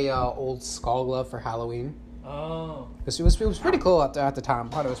part of a old skull glove for Halloween. Oh. It was pretty cool at the time.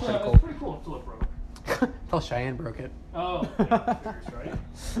 I thought it was pretty Yeah, cool. it's pretty cool until it broke. Until Cheyenne broke it. Oh, yeah, figures, right?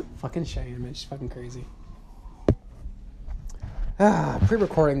 Fucking Cheyenne, man. She's fucking crazy.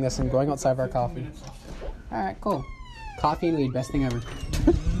 Pre-recording this and going outside for our coffee. Alright, cool. Coffee and weed, best thing ever.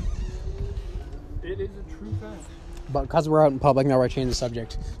 It is a true fact. But because we're out in public, now we're changing the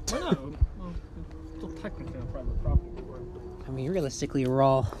subject. Well, no. Well, it's still technically on private property. I mean, realistically, we're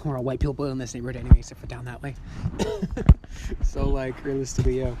all white people in this neighborhood anyway, except for down that way. So, like,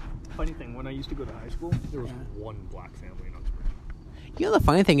 realistically, yeah. Funny thing, when I used to go to high school, there was one black family in Uxbridge. You know, the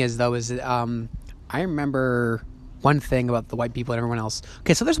funny thing is, though, is that, I remember one thing about the white people and everyone else.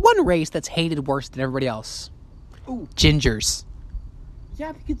 Okay, so there's one race that's hated worse than everybody else. Ooh. Gingers.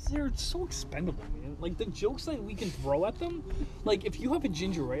 Yeah, because they're so expendable, man. Like, the jokes that we can throw at them, like, if you have a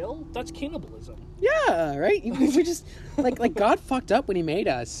ginger ale, that's cannibalism. Yeah, right? We just, like God fucked up when he made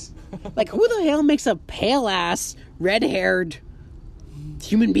us. Like, who the hell makes a pale-ass, red-haired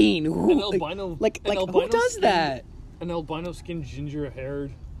human being? Who, An albino... who does that? An albino skin,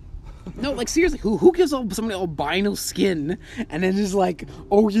 ginger-haired... No, like, seriously, who gives somebody albino skin and then just like,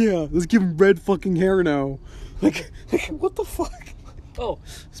 oh yeah, let's give him red fucking hair now? Like what the fuck? Oh,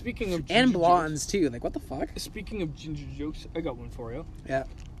 speaking of ginger And blondes, jokes, too. Like, what the fuck? speaking of ginger jokes, I got one for you. Yeah.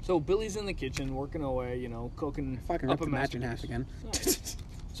 So Billy's in the kitchen, working away, you know, cooking Fucking up ripped a the match in half masterpiece. again.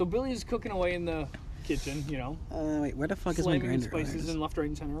 So Billy's cooking away in the kitchen, you know, Wait, where the fuck is my slamming grinder? spices in left, right,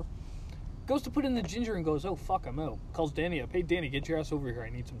 and center. Goes to put in the ginger and goes, oh, fuck, I'm out. Calls Danny up. Hey, Danny, get your ass over here.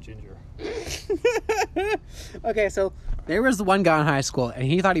 I need some ginger. Okay, so there was the one guy in high school, and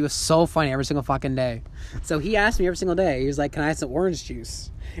he thought he was so funny every single fucking day. So he asked me every single day, he was like, can I have some orange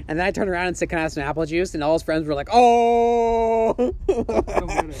juice? And then I turned around and said, can I have some apple juice? And all his friends were like, oh!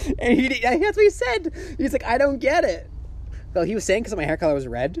 And that's what he said. He's like, I don't get it. Well, he was saying because my hair color was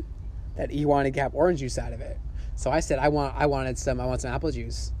red, that he wanted to have orange juice out of it. So I said, I want some apple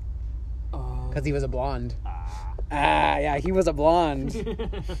juice. Because he was a blonde. Yeah, he was a blonde.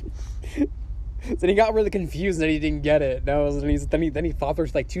 So he got really confused and he didn't get it. No, then he thought for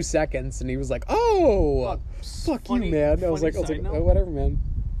like 2 seconds and he was like, "Oh, fuck you, man." I was like, oh, whatever, man.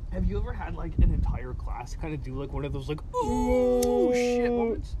 Have you ever had like an entire class kind of do like one of those like, oh shit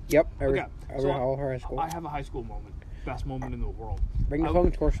moments? Yep. So High school. I have a high school moment. Best moment in the world. Bring the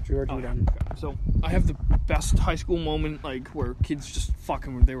phone torch, George. Oh, You're yeah. done. Okay. So I have the best high school moment, like where kids just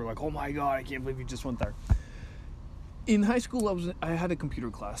fucking. They were like, "Oh my god, I can't believe you just went there." In high school, I had a computer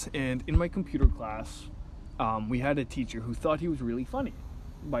class, and in my computer class, we had a teacher who thought he was really funny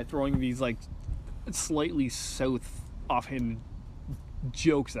by throwing these like slightly south offhand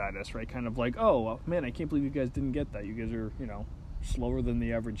jokes at us, right? Kind of like, "Oh man, I can't believe you guys didn't get that. You guys are, slower than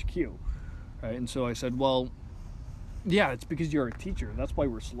the average Q," right? And so I said, "Well, Yeah, it's because you're a teacher. That's why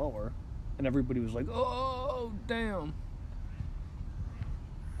we're slower. And everybody was like, oh, damn.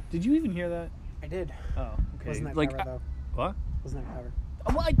 Did you even hear that? I did. Oh, okay. Wasn't that like, clever, though? What? Wasn't that clever?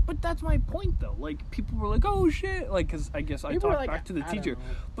 Well, but that's my point, though. Like, people were like, oh, shit. Like, because I guess I People were talked like, back to the I don't teacher. know.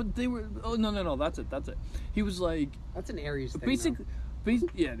 But they were, oh, no, that's it. He was like, That's an Aries thing. basically,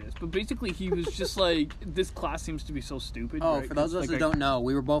 yeah, it is. But basically, he was just like, this class seems to be so stupid. Oh, right? for those of us Like, who don't know,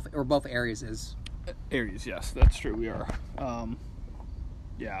 we're both Arieses. Aries, yes, that's true. We are.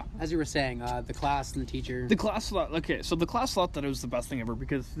 Yeah. As you were saying, the class and the teacher. The class thought, okay, so the class thought that it was the best thing ever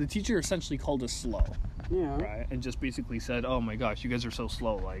because the teacher essentially called us slow, Yeah. right? And just basically said, oh my gosh, you guys are so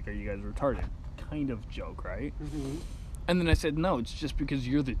slow. Like, are you guys retarded? Kind of joke, right? Mm-hmm. And then I said, no, it's just because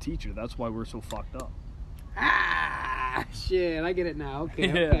you're the teacher. That's why we're so fucked up. Ah, shit! I get it now. Okay,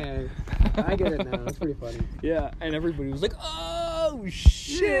 Yeah. okay. I get it now. That's pretty funny. Yeah, and everybody was like, oh,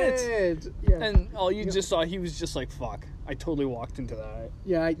 shit! Yeah. And all you just saw, he was just like, fuck. I totally walked into that.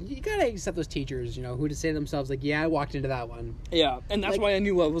 Yeah, you gotta accept those teachers, you know, who to say to themselves, like, yeah, I walked into that one. Yeah, and that's Like- why I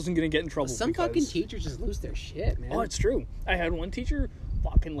knew I wasn't going to get in trouble. Some because... fucking teachers just lose their shit, man. Oh, it's true. I had one teacher,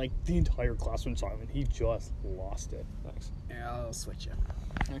 fucking, like, the entire class went silent. He just lost it. Thanks. Yeah, I'll switch you.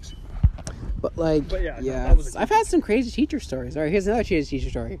 Thanks. But, like, But yeah, no, yeah, that was a I've had some crazy teacher stories. All right, here's another crazy teacher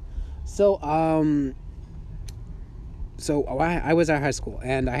story. So, I was at high school,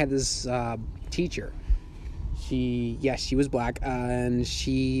 and I had this teacher. She was black, and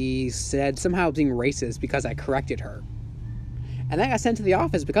she said somehow I was being racist because I corrected her. And then I got sent to the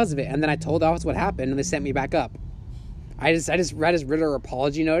office because of it, and then I told the office what happened, and they sent me back up. I just read her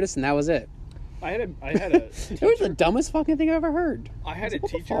apology notice, and that was it. I had a It was the dumbest fucking thing I ever heard. I had a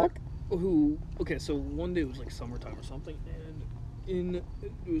What the teacher fuck? who, okay, so one day it was like summertime or something, and it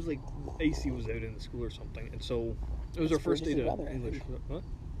was like AC was out in the school or something, and so it was our first day to Brutus's brother, I English. think. What?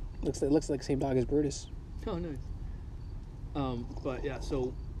 Looks like the same dog as Brutus. Oh, nice. But yeah,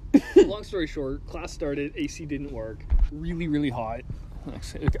 so long story short, class started, AC didn't work, really, really hot.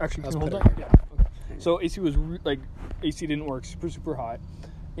 Actually, can you hold better. that? Yeah. Okay. So AC was AC didn't work, super, super hot.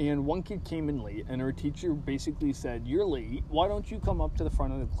 And one kid came in late, and her teacher basically said, "You're late. Why don't you come up to the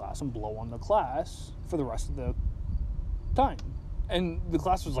front of the class and blow on the class for the rest of the time?" And the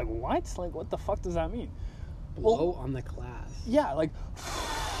class was like, "What? Like, what the fuck does that mean?" Blow on the class. Yeah, like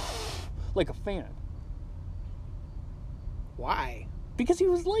a fan. Why? Because he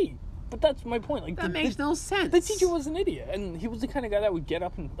was late. But that's my point. Like, That makes no sense. The teacher was an idiot, and he was the kind of guy that would get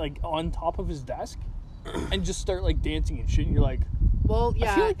up and like on top of his desk and just start like dancing and shit. And you're like, Well,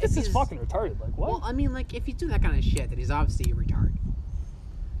 yeah. I feel like this if is he's- fucking retarded. Like, what? Well, I mean, like, if he's doing that kind of shit, then he's obviously a retard.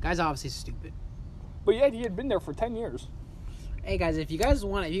 Guy's obviously stupid. But yet he had been there for 10 years. Hey, guys, if you guys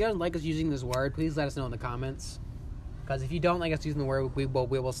like us using this word, please let us know in the comments. Because if you don't like us using the word, we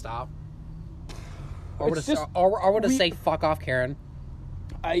will stop. Or we'll It's just, just- or we'll just say, fuck off, Karen.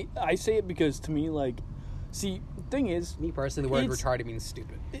 I say it because to me, like, see, the thing is, Me personally, the word It's- retarded means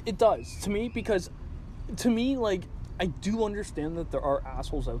stupid. it does to me because to me, like, I do understand that there are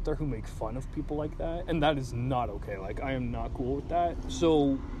assholes out there who make fun of people like that, and that is not okay. Like, I am not cool with that.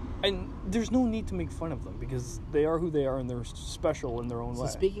 So, and there's no need to make fun of them because they are who they are and they're special in their own So way.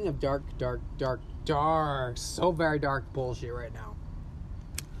 speaking of dark, so very dark bullshit right now.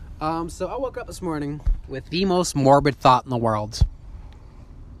 So I woke up this morning with the most morbid thought in the world.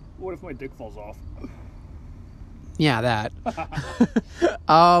 What if my dick falls off? Yeah, that.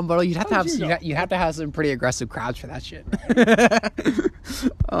 But you'd have to How have did you know? you'd have to have some pretty aggressive crowds for that shit.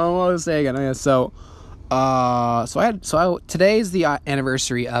 What was I saying again? Oh, yeah, so today's the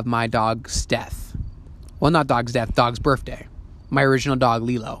anniversary of my dog's death. Well, not dog's death, dog's birthday. My original dog,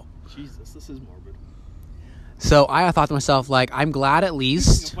 Lilo. Jesus, this is morbid. So I thought to myself, like, I'm glad at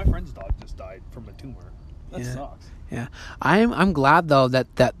least. My friend's dog just died from a tumor. That Yeah. sucks. Yeah, I'm glad though that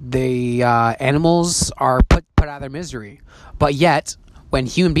the animals are put out of their misery, but yet when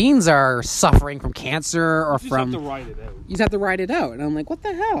human beings are suffering from cancer or You just from, have to ride it out. you just have to ride it out. And I'm like, what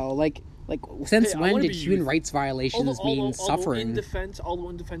the hell? Like since Hey, I when wanna did be human youthful. rights violations mean suffering? In defense,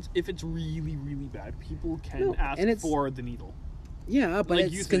 if it's really, really bad, people can No, ask and it's- for the needle. Yeah, but like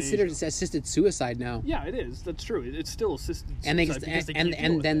it's euthanasia. considered assisted suicide now, Yeah, it is. That's true. It's still assisted and they suicide because they and can't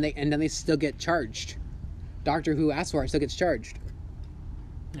deal with then it. they still get charged. Doctor who asked for it still gets charged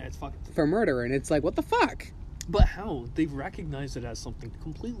Yeah, it's fucking. for murder, and it's like, what the fuck? But how? They've recognized it as something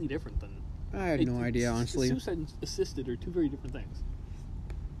completely different than. I have no idea, honestly. Suicide and assisted are two very different things.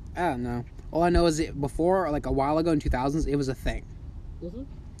 I don't know. All I know is it before, like a while ago in 2000s, it was a thing.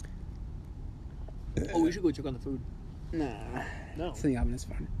 Oh, we should go check on the food. Nah, No. it's in the oven. It's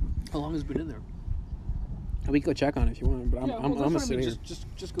fine. How long has it been in there? We can go check on it if you want, but I'm yeah, gonna that's what I sit mean. here.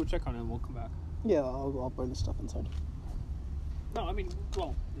 Just go check on it and we'll come back. Yeah, I'll burn the stuff inside. No, I mean,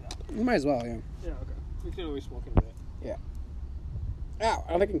 well, yeah. You might as well, yeah. Yeah, okay. We can always smoke in a bit. Ow,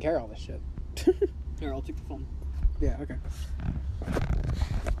 I don't think I can carry all this shit. Here, I'll take the phone. Yeah, okay.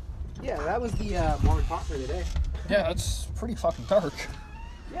 Yeah, that was the Mormon talk for the day. Yeah, it's pretty fucking dark.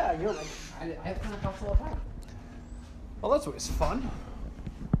 Yeah, you know, like, I kind of felt a little tired. Well, that's always fun.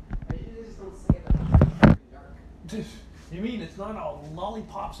 I usually just don't say that it's fucking dark. You mean it's not all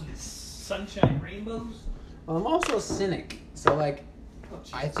lollipops and sunshine rainbows? Well, I'm also a cynic, so like, Oh,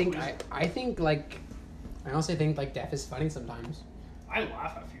 Jesus, I think squeeze it. I think like, I honestly think like death is funny sometimes. I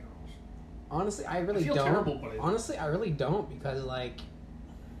laugh at funerals. Honestly, I really feel don't. terrible, but I do. Honestly, I really don't because like,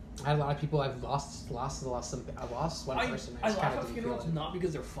 I had a lot of people I've lost one person. I just laugh kinda at didn't feel funerals it. not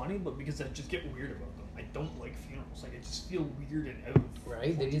because they're funny, but because I just get weird about them. I don't like funerals. Like, I just feel weird and out of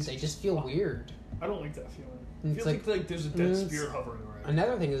Right? They place. just feel Fuck. weird. I don't like that feeling. It's It feels like- like there's a dead it's- spirit hovering around.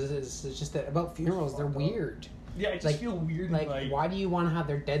 Another thing is it's just that about funerals, they're fucked up. weird. Yeah, I just like- feel weird. Like, and why do you want to have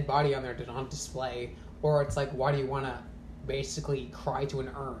their dead body on there on display? Or it's like, why do you want to basically cry to an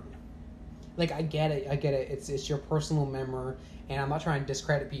urn? Like, I get it. It's your personal memory, and I'm not trying to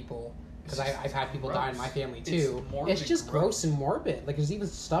discredit people because I've had people die in my family too. It's morbid It's just gross and morbid. Like, there's even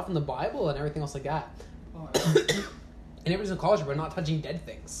stuff in the Bible and everything else like that. And everybody's in culture, but not touching dead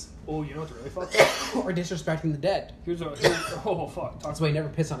things Oh, you know what's really fucked up? or disrespecting the dead. Oh fuck. That's why you never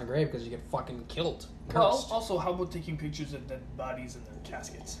piss on a grave because you get fucking killed. Well, Cursed. also, how about taking pictures of dead bodies in their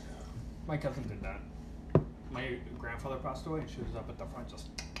caskets? My cousin did that. My grandfather passed away, and she was up at the front just.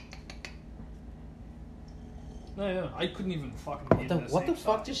 No, I couldn't even fucking be in the What the same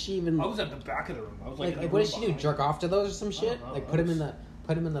fuck side. does she even? I was at the back of the room. I was like, in the Like what room does she do? behind. Jerk off to those or some shit? know, Like that put him was-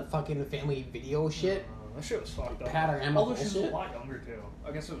 in the fucking family video shit. That shit was fucked up. Pat her Emma Although she's a bullshit. lot younger too.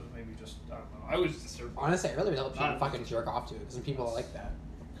 I guess it was maybe just I don't know. I was disturbed. Honestly, I really hope she Not- can fucking jerk off to it because some people are like that.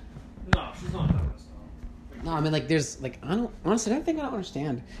 No, she's not nervous though. No, I mean like there's like I don't honestly that thing I don't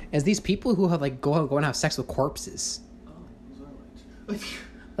understand is these people who have like go and have sex with corpses. Oh, was I right?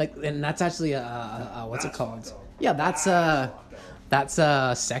 Like and that's actually a what's it That's called? fucked up. Yeah, that's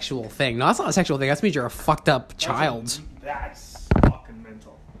a sexual thing. No, that's not a sexual thing. That means you're a fucked up child. That's fucking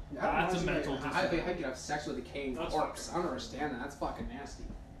mental. That's a mental I disorder. could have sex with a decaying That's corpse. fucking- I don't understand that. That's fucking nasty.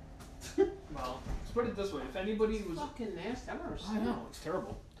 Well, let's put it this way: if anybody was, Fucking nasty. I don't I understand. know it's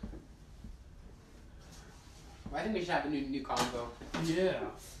terrible. I think we should have a new combo. Yeah.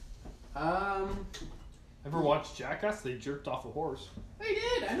 They Ever watched Jackass? They jerked off a horse.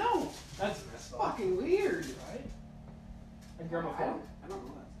 did. I know. That's messed up. Fucking weird. Right? I grab a phone. I don't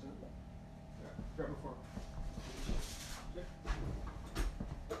know that. Grab a phone.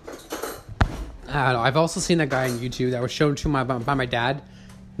 I don't know. I've also seen that guy on YouTube that was shown to by my dad.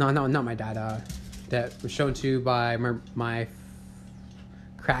 No, not my dad. That was shown to by my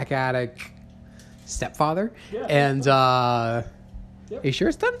crack addict stepfather. Yeah. And Yep. are you sure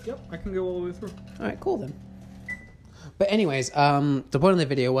it's done? Yep, I can go all the way through. All right, cool then. But anyways, the point of the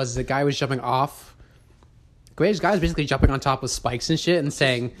video was the guy was jumping off. This guy was basically jumping on top of spikes and shit and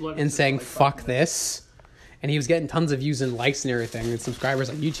saying let it just, like, "fuck this," and he was getting tons of views and likes and everything and subscribers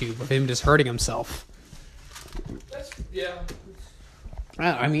on YouTube of him just hurting himself. Yeah.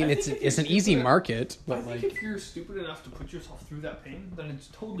 I mean, I it's think if it's you're an easy stupid- market, I but think like if you're stupid enough to put yourself through that pain, then it's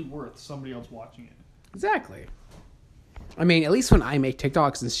totally worth somebody else watching it. exactly. I mean, at least when I make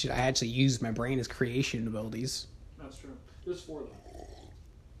TikToks and shit, I actually use my brain as creation abilities. That's true. There's 4 of them.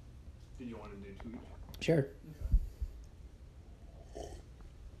 Did you want to do 2 each? Sure.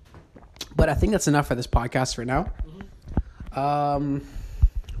 But I think that's enough for this podcast for now.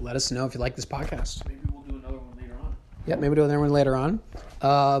 Let us know if you like this podcast. Maybe we'll do another one later on. Yeah, maybe do another one later on.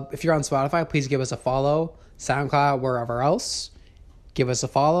 If you're on Spotify, please give us a follow. SoundCloud, wherever else. Give us a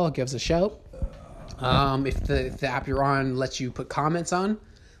follow. Give us a shout. If the app you're on lets you put comments on,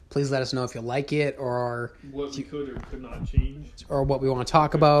 please let us know if you like it or What we could or could not change. what we want to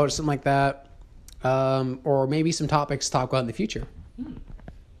talk about or something like that. Or maybe some topics to talk about in the future.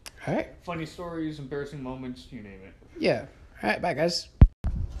 All right. Funny stories, embarrassing moments, you name it. Yeah. All right. Bye, guys.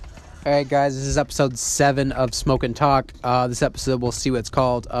 All right, guys. This is episode 7 of Smoke and Talk. This episode, we'll see what it's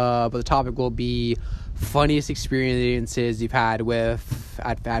called. But the topic will be funniest experiences you've had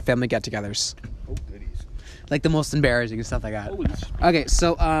at family get-togethers. Oh, goodies. Like the most embarrassing stuff like that. Holy shit. Okay,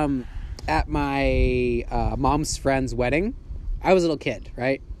 so at my mom's friend's wedding, I was a little kid,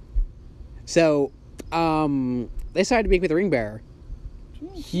 right? So they decided to make me the ring bearer.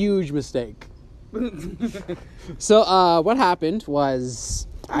 Huge mistake. So what happened was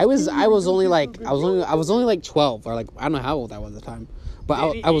I was only like 12 or like I don't know how old I was at the time,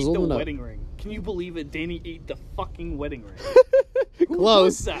 but I was old enough. wedding ring. Can you believe it? Danny ate the fucking wedding ring.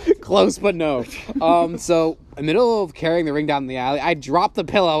 Close. was that? Close, but no. So, in the middle of carrying the ring down the alley, I drop the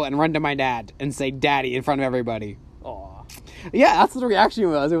pillow and run to my dad and say, Daddy, in front of everybody. Aw. Yeah, that's what the reaction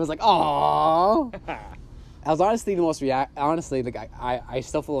was. It was like, aww. I was honestly the most honestly, like, I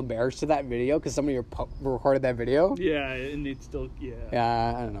still feel embarrassed to that video because somebody recorded that video. Yeah, and it's still, yeah.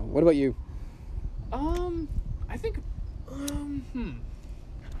 Yeah, I don't know. What about you? I think,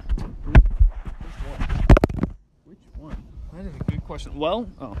 Which one? That is a good question. Well,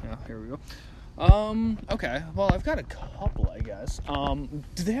 oh, yeah, here we go. Okay, well, I've got a couple, I guess.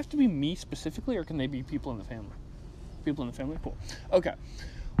 Do they have to be me specifically, or can they be people in the family? People in the family? Cool. Okay.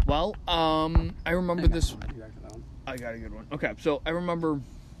 Well, I remember this. I got a good one. Okay, so I remember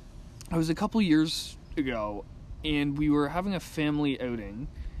I was a couple years ago, and we were having a family outing,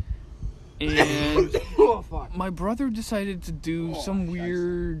 and my brother decided to do some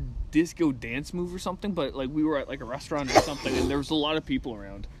weird disco dance move or something, but like we were at like a restaurant or something, and there was a lot of people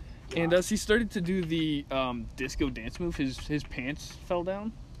around. And as he started to do the disco dance move, his pants fell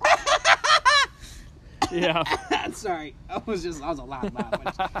down. Yeah. Sorry, that was a loud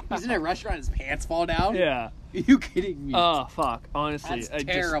laugh. He's in a restaurant, his pants fall down? Yeah. Are you kidding me? Oh, fuck. Honestly. That's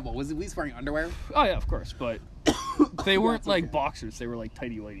terrible. Was he at least wearing underwear? Oh, yeah, of course. But they weren't like boxers. They were like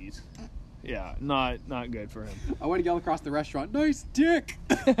tighty whities. Yeah, not good for him. I want to yell across the restaurant, nice dick!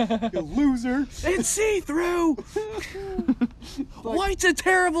 You loser! It's see-through! White's a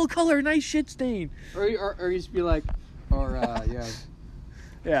terrible color. Nice shit stain. Or you just be like, yeah.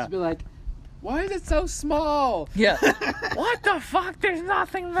 Just be like, why is it so small? Yeah. What the fuck? There's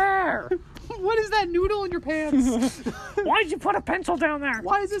nothing there. What is that noodle in your pants? Why'd you put a pencil down there?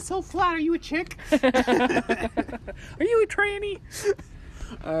 Why is it so flat? Are you a chick? Are you a tranny?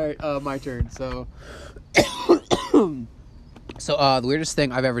 Alright, my turn. So, the weirdest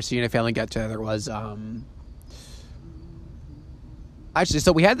thing I've ever seen a family get together was, actually,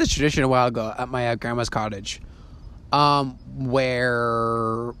 so we had this tradition a while ago at my grandma's cottage,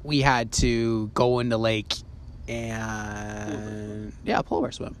 where we had to go in the lake and, polar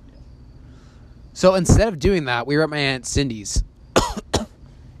bear swim. So instead of doing that, we were at my Aunt Cindy's,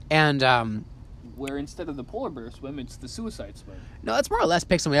 and, where instead of the polar bear swim, it's the suicide swim. No, it's more or less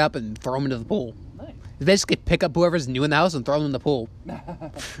pick somebody up and throw them into the pool. Nice. It's basically pick up whoever's new in the house and throw them in the pool.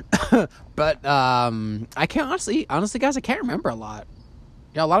 But I can't honestly, guys, I can't remember a lot.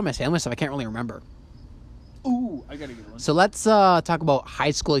 A lot of my family stuff I can't really remember. Ooh, I got a good one. So let's talk about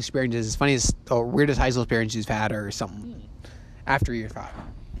high school experiences. As funniest or weirdest high school experience you've had or something after your thought.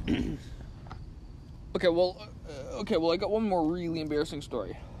 Okay, well, I got one more really embarrassing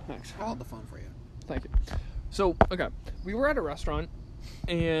story. Thanks. I'll hold the phone for you. Thank you. So, okay, we were at a restaurant,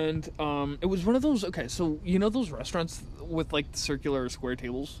 and it was one of those. Okay, so you know those restaurants with like circular or square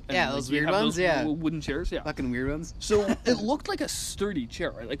tables? And, those you weird have ones. those Yeah, wooden chairs. Yeah, fucking weird ones. So it looked like a sturdy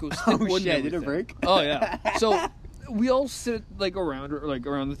chair, right? Like it was thick wood. Oh and shit! Did it everything. break? Oh yeah. So we all sit like around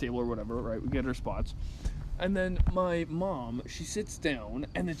the table or whatever, right? We get our spots. And then my mom, she sits down,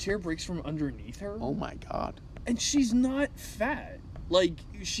 and the chair breaks from underneath her. Oh my god! And she's not fat. Like,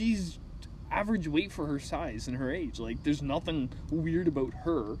 she's average weight for her size and her age. Like, there's nothing weird about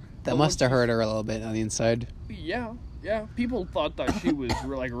her. That must have hurt her a little bit on the inside. Yeah. People thought that she was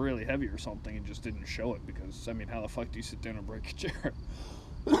like really heavy or something and just didn't show it because, I mean, how the fuck do you sit down and break a chair?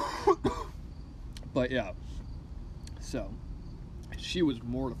 But yeah. So, she was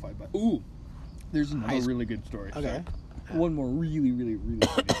mortified by. Ooh, there's another really good story. Okay. So, one more really, really, really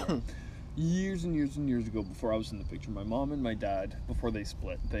funny story. Years and years and years ago, before I was in the picture, my mom and my dad, before they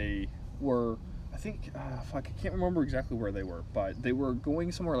split, they were, I think, I can't remember exactly where they were, but they were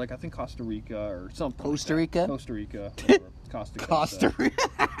going somewhere like, I think Costa Rica or something. Costa Rica? Costa Rica. Whatever. Costa Rica.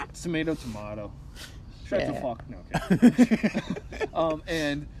 Tomato. Shut the fuck. No, okay.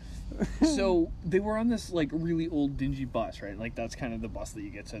 And so they were on this like really old dingy bus, right? Like that's kind of the bus that you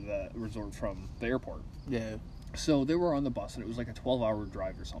get to the resort from the airport. Yeah. So they were on the bus, and it was like a 12-hour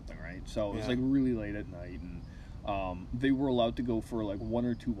drive or something, right? So it was like really late at night, and they were allowed to go for like 1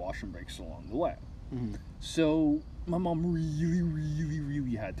 or 2 washroom breaks along the way. Mm-hmm. So my mom really, really,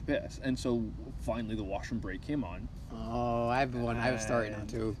 really had to piss, and so finally the washroom break came on. Oh, I have one. I have a story now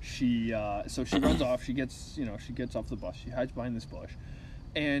too. She runs off. She gets off the bus. She hides behind this bush,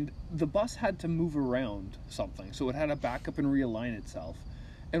 and the bus had to move around something, so it had to back up and realign itself.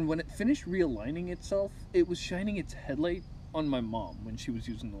 And when it finished realigning itself, it was shining its headlight on my mom when she was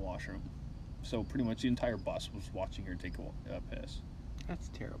using the washroom. So pretty much the entire bus was watching her take a piss. That's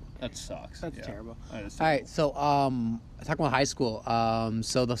terrible. That sucks. That's terrible. That is terrible. All right, so talking about high school.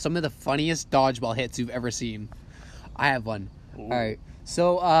 So some of the funniest dodgeball hits you've ever seen. I have one. Ooh. All right,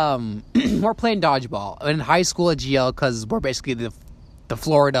 so we're playing dodgeball in high school at GL because we're basically the the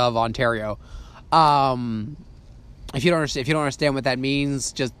Florida of Ontario. If you don't understand what that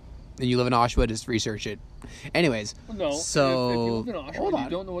means, just and you live in Oshawa, just research it. Anyways, No. so if you live in Oshawa, hold you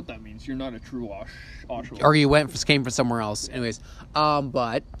on. don't know what that means. You're not a true Oshawa. Or you came from somewhere else. Anyways,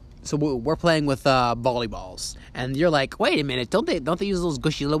 but so we're playing with volleyballs, and you're like, wait a minute, don't they use those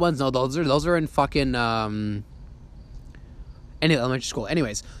gushy little ones? No, those are in fucking elementary school.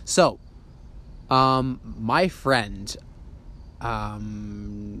 Anyways, so my friend,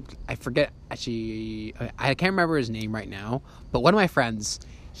 I forget actually, I can't remember his name right now, but one of my friends,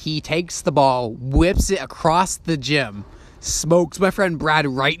 he takes the ball, whips it across the gym, smokes my friend Brad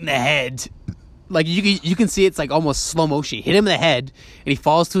right in the head. Like, you can see it's like almost slow motion. He hit him in the head, and he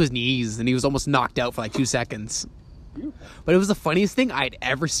falls to his knees, and he was almost knocked out for like 2 seconds. But it was the funniest thing I'd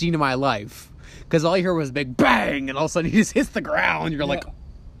ever seen in my life. Because all you heard was a big bang, and all of a sudden he just hits the ground. You're like,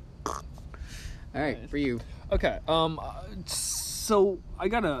 all right, for you. Okay. So I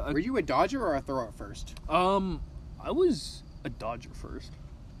got Were you a dodger or a thrower at first? I was a dodger first.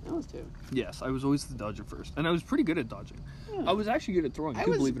 I was too. Yes, I was always the dodger first, and I was pretty good at dodging. Yeah. I was actually good at throwing too,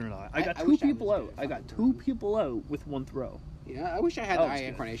 believe it or not. I got I two wish I people was out. good I at got fucking two throwing. people out with one throw. Yeah, I wish I had That the was eye good.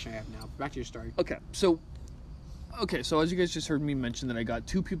 incarnation I have now. Back to your story. Okay, so as you guys just heard me mention that I got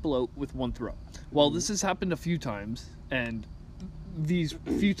two people out with one throw. Well, this has happened a few times, and these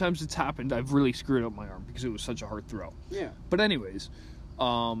few times it's happened, I've really screwed up my arm because it was such a hard throw. Yeah. But anyways,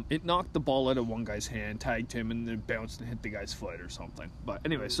 it knocked the ball out of one guy's hand, tagged him, and then bounced and hit the guy's foot or something. But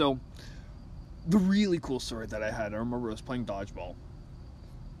anyway, so the really cool story that I remember I was playing dodgeball,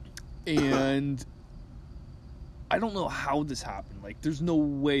 and I don't know how this happened. Like, there's no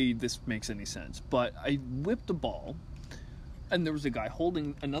way this makes any sense. But I whipped a ball, and there was a guy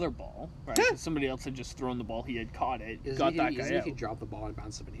holding another ball. Right? Somebody else had just thrown the ball. He had caught it, got that guy out. If you drop the ball and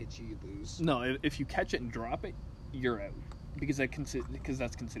bounce up and hit you, you lose. No, if you catch it and drop it, you're out. Because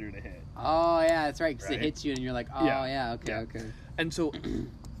that's considered a hit. Oh, yeah, that's right. Because Right? it hits you and you're like, oh, yeah, okay, Yeah. okay. And so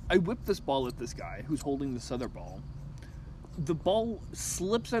I whipped this ball at this guy who's holding this other ball. The ball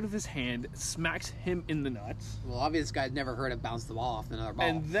slips out of his hand, smacks him in the nuts. Well, obviously, this guy's never heard of bounce the ball off another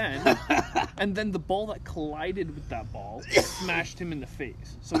ball. And then the ball that collided with that ball smashed him in the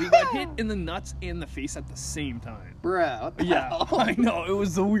face. So he got hit in the nuts and the face at the same time. Bruh, what the Yeah, hell? I know. It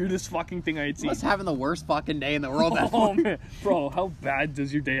was the weirdest fucking thing I had seen. Must having the worst fucking day in the world. Oh, man. Bro, how bad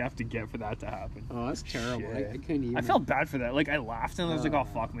does your day have to get for that to happen? Oh, that's terrible. Shit. I couldn't even. I felt bad for that. Like, I laughed and I was like, oh,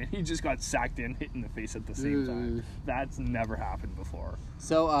 fuck, man. He just got sacked in, hit in the face at the same time. That's never happened before.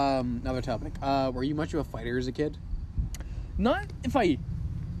 So, another topic. Were you much of a fighter as a kid? Not if I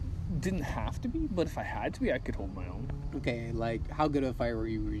didn't have to be, but if I had to be, I could hold my own. Okay, like, how good of a fighter were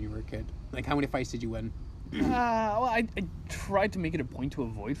you when you were a kid? Like, how many fights did you win? Well, I tried to make it a point to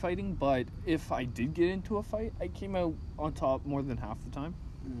avoid fighting, but if I did get into a fight, I came out on top more than half the time.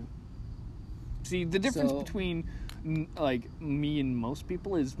 See, the difference between like me and most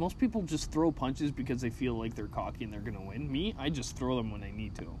people is most people just throw punches because they feel like they're cocky and they're gonna win. Me, I just throw them when I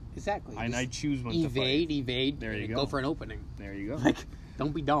need to. Exactly. And I choose when evade. There you and go. Go for an opening. There you go. Like,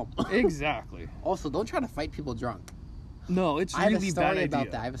 don't be dumb. Exactly. Also, don't try to fight people drunk. No, it's I have really a story bad idea.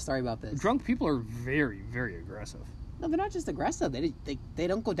 about that. I have a story about this. Drunk people are very, very aggressive. No, they're not just aggressive. They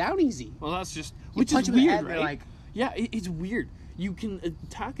don't go down easy. Well, that's just You which punch is them in the weird, head, they're right? like- Yeah, it's weird. You can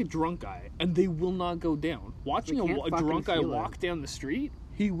attack a drunk guy and they will not go down. Watching They can't a fucking drunk guy feel it. walk down the street,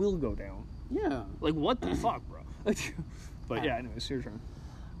 he will go down. Yeah. Like, what the fuck, bro? But yeah, anyways, your turn.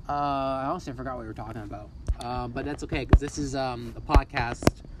 I honestly forgot what we were talking about. But that's okay because this is a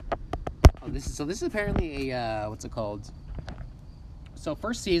podcast. This is apparently a what's it called? So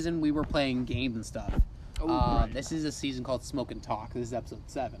first season we were playing games and stuff. Right. This is a season called Smoke and Talk. This is episode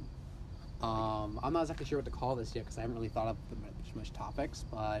 7. I'm not exactly sure what to call this yet because I haven't really thought of much topics.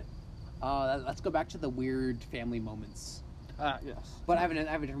 But let's go back to the weird family moments. Yes. But I have a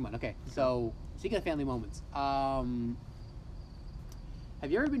different one. Okay, so speaking of family moments, have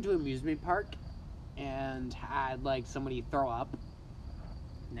you ever been to an amusement park and had like somebody throw up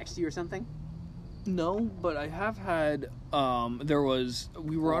next to you or something? No, but I have had.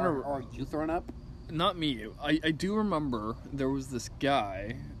 We were on a. Or you thrown up? Not me. I do remember there was this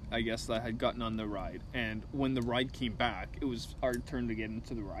guy, I guess, that had gotten on the ride, and when the ride came back, it was our turn to get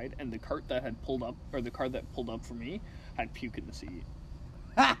into the ride, and the cart that had pulled up, or the car that pulled up for me, had puke in the seat.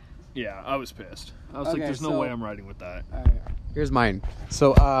 Ha! Yeah, I was pissed. I was Okay, like, "There's no so- way I'm riding with that." Here's mine.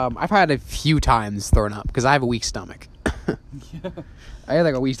 So I've had a few times thrown up because I have a weak stomach. I have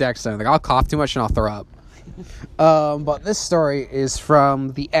like a weak stomach. Like I'll cough too much and I'll throw up. But this story is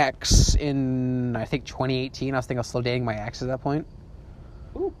from the ex in I think 2018. I was still dating my ex at that point.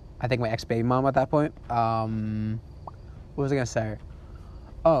 Ooh. I think my ex baby mom at that point. What was I gonna say?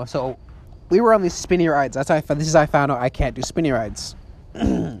 Oh, so we were on these spinny rides. This is how I found out I can't do spinny rides.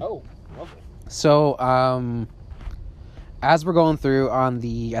 Oh, lovely. So, as we're going through on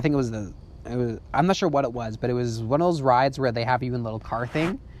the, I think I'm not sure what it was, but it was one of those rides where they have you in a little car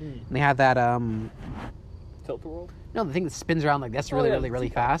thing, and they have that, Tilt-a-whirl? no, the thing that spins around like this really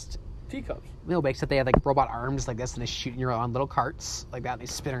fast. Teacups. No, but except they have like robot arms like this, and they shoot you on little carts like that, and they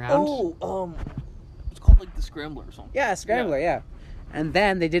spin around. Oh, it's called like the Scrambler or something. Yeah, Scrambler, yeah. And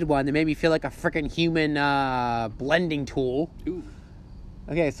then they did one that made me feel like a freaking human blending tool. Ooh.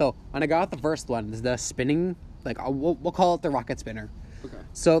 Okay, so when I got the first one, the spinning, like we'll call it the rocket spinner. Okay.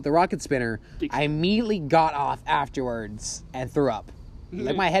 So the rocket spinner, I immediately got off afterwards and threw up.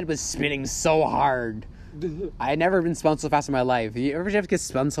 Like my head was spinning so hard. I had never been spun so fast in my life. You ever just get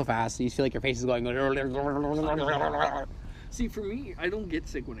spun so fast, you feel like your face is going. See, for me, I don't get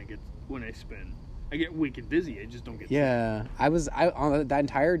sick when I spin. I get wicked dizzy. I just don't get sick. Yeah, I on that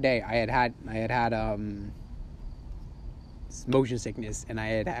entire day. I had motion sickness, and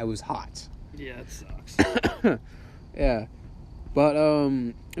I was hot. Yeah, it sucks. Yeah, but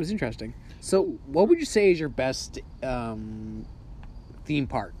it was interesting. So, what would you say is your best theme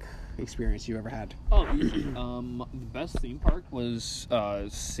park experience you've ever had? Oh, easy. The best theme park was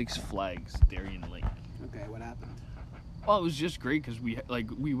Six Flags Darien Lake. Okay, what happened? Oh, it was just great because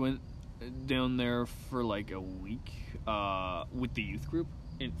we went down there for like a week with the youth group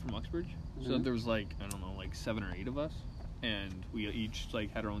from Uxbridge. Mm-hmm. So there was like, I don't know, like 7 or 8 of us, and we each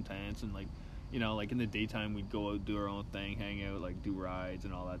like had our own tents, and like, you know, like in the daytime we'd go out, do our own thing, hang out, like do rides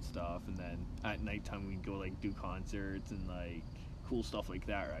and all that stuff, and then at nighttime we'd go like do concerts and like cool stuff like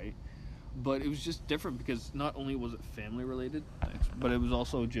that, right? But it was just different because not only was it family related, but it was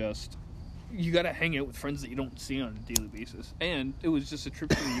also just, you got to hang out with friends that you don't see on a daily basis. And it was just a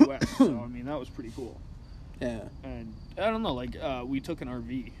trip to the U.S., so, I mean, that was pretty cool. Yeah. And, I don't know, like, we took an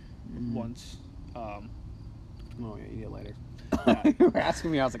RV once. Oh, yeah, you get later. You were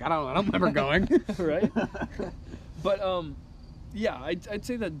asking me, I was like, I don't remember going. Right? But, yeah, I'd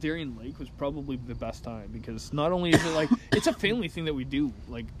say that Darien Lake was probably the best time because not only is it, like, it's a family thing that we do,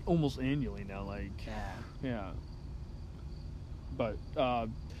 like, almost annually now, like, yeah. But,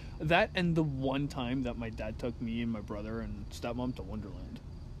 that and the one time that my dad took me and my brother and stepmom to Wonderland.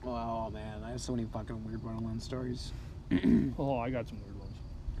 Oh man, I have so many fucking weird Wonderland stories. Oh, I got some weird ones.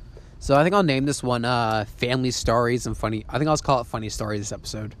 So I think I'll name this one Family Stories and Funny. I think I'll just call it Funny Stories this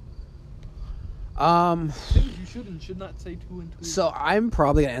episode. You should not say 2 and 2. So I'm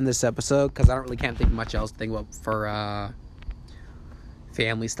probably gonna end this episode because I can't think of much else to think about for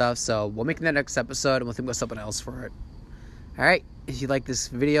family stuff. So we'll make the next episode and we'll think about something else for it. Alright, if you like this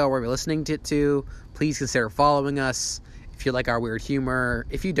video or you're listening to it, please consider following us. If you like our weird humor.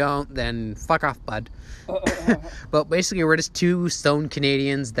 If you don't, then fuck off, bud. But basically, we're just 2 stoned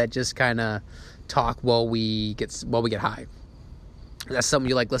Canadians that just kind of talk while we get high. If that's something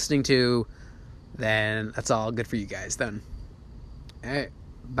you like listening to, then that's all good for you guys then. Alright,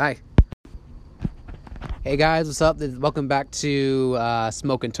 bye. Hey guys, what's up? Welcome back to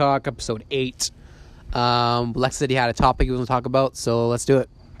Smoke and Talk, episode 8. Lex said he had a topic he was going to talk about, so let's do it.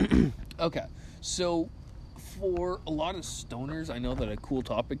 Okay, so for a lot of stoners, I know that a cool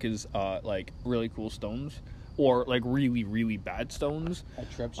topic is like really cool stones or like really, really bad stones.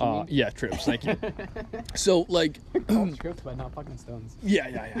 Trips, you mean? Yeah, trips, thank you. So like trips, but not fucking stones.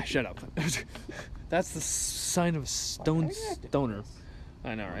 Yeah, shut up. That's the sign of a stoner.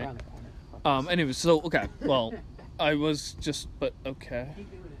 I know, right? Anyways, so okay, well, I was just, but okay.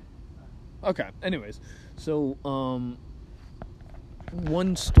 Okay, anyways, so,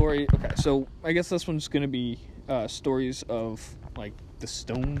 one story, okay, so I guess this one's gonna be, stories of, like, the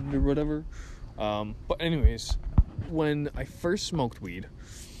stone or whatever, but anyways, when I first smoked weed,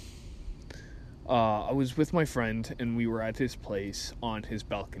 I was with my friend, and we were at his place on his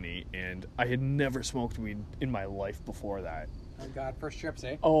balcony, and I had never smoked weed in my life before that. Oh god, first trips,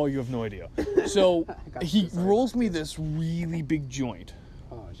 eh? Oh, you have no idea. So, he rolls me this really big joint.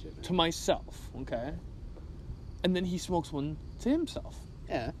 Oh, shit, man. To myself, okay? And then he smokes one to himself.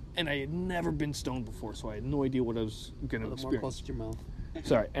 Yeah. And I had never been stoned before, so I had no idea what I was going to experience. More close to your mouth.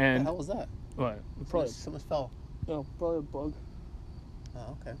 Sorry, and... What the hell was that? What? Someone fell. Oh, probably a bug.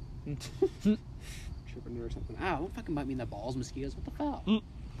 Oh, okay. Tripping or something. Ow, don't fucking bite me in the balls, mosquitoes. What the fuck?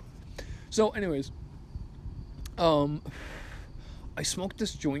 So, anyways, I smoked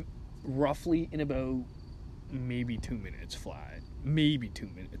this joint roughly in about maybe 2 minutes flat. Maybe 2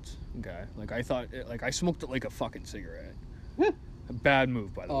 minutes. Okay, like I thought, like I smoked it like a fucking cigarette. A bad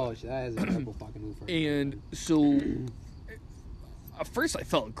move, by the way. Oh, that is a terrible fucking move. And so, at first I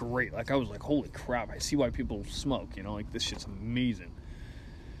felt great. Like I was like, holy crap! I see why people smoke. You know, like this shit's amazing.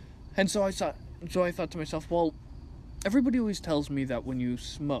 And so I thought to myself, well, everybody always tells me that when you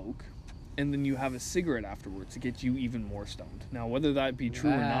smoke and then you have a cigarette afterwards, it gets you even more stoned. Now, whether that be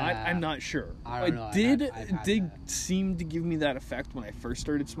true or not, I'm not sure. I don't know. It did seem to give me that effect when I first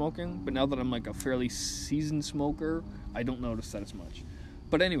started smoking, but now that I'm like a fairly seasoned smoker, I don't notice that as much.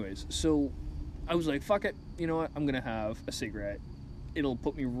 But anyways, so I was like, fuck it, you know what, I'm gonna have a cigarette. It'll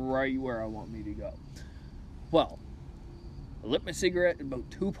put me right where I want me to go. Well, I lit my cigarette, and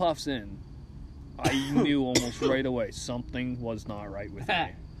about 2 puffs in, I knew almost right away something was not right with me.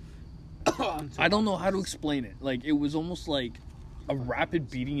 I don't know how to explain it. Like, it was almost like a rapid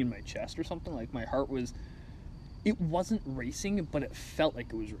beating in my chest or something. Like, my heart was... It wasn't racing, but it felt like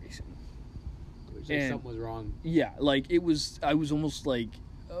it was racing. It was like something was wrong. Yeah, like, it was... I was almost like...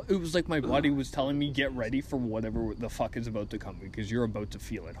 It was like my body was telling me, get ready for whatever the fuck is about to come, because you're about to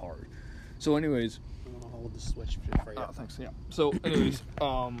feel it hard. So, anyways... I'm gonna hold the switch for you. Oh, thanks, yeah. So, anyways,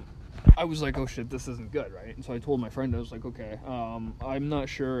 I was like, oh shit, this isn't good, right? And so I told my friend, I was like, okay, I'm not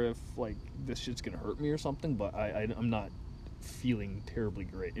sure if, like, this shit's gonna hurt me or something, but I'm not feeling terribly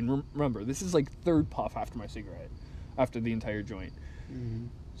great. And remember, this is like 3rd puff after my cigarette, after the entire joint. Mm-hmm.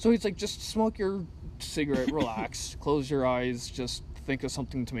 So he's like, just smoke your cigarette, relax, close your eyes, just think of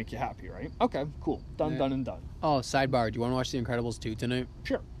something to make you happy, right? Okay, cool. Done, Yeah. done, and done. Oh, sidebar. Do you want to watch The Incredibles 2 tonight?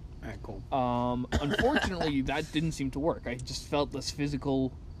 Sure. Alright, cool. Unfortunately, that didn't seem to work. I just felt this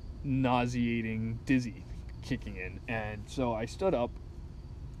physical, nauseating dizzy kicking in. And so I stood up,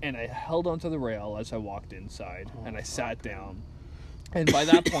 and I held onto the rail as I walked inside, and I sat down. And by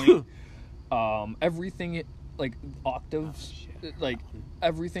that point, everything, like, octaves, like,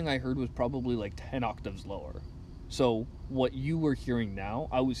 everything I heard was probably, like, 10 octaves lower. So what you were hearing now,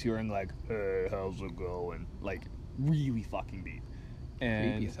 I was hearing, like, hey, how's it going? Like, really fucking deep.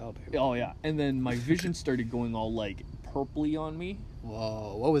 And, Creepy as hell, dude. oh, yeah. And then my vision started going all, like, purpley on me.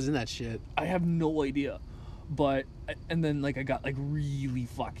 Whoa, what was in that shit? I have no idea. But, and then, like, I got, like, really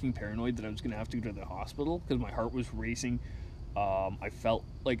fucking paranoid that I was going to have to go to the hospital because my heart was racing. I felt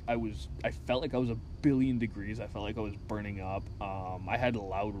like I was a billion degrees. I felt like I was burning up. I had a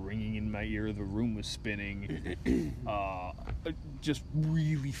loud ringing in my ear. The room was spinning. Just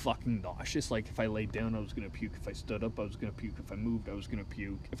really fucking nauseous. Like, if I laid down, I was going to puke. If I stood up, I was going to puke. If I moved, I was going to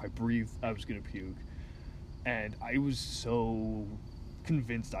puke. If I breathed, I was going to puke. And I was so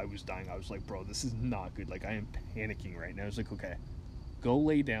convinced I was dying. I was like, bro, this is not good. Like, I am panicking right now. I was like, okay, go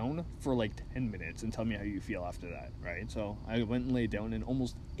lay down for like 10 minutes and tell me how you feel after that, right? So I went and laid down, and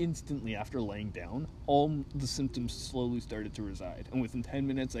almost instantly after laying down, all the symptoms slowly started to reside. And within 10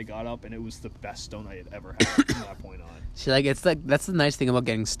 minutes, I got up, and it was the best stone I had ever had from that point on. See, like, it's like, that's the nice thing about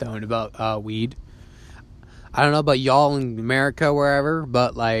getting stoned, about weed. I don't know about y'all in America, wherever,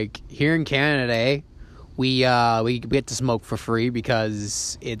 but, like, here in Canada, eh, we get to smoke for free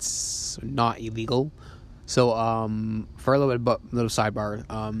because it's not illegal. So, for a little sidebar,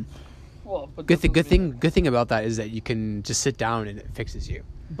 Well, but good that doesn't mean thing about that is that you can just sit down and it fixes you.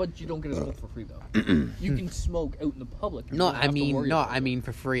 But you don't get to smoke for free, though. You can smoke out in the public. You No, don't have to worry about I it. mean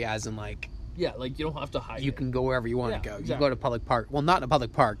for free, as in, like, Yeah, like, you don't have to hide you it. can go wherever you want to Yeah, go. You exactly. can go to public park. Well, not in a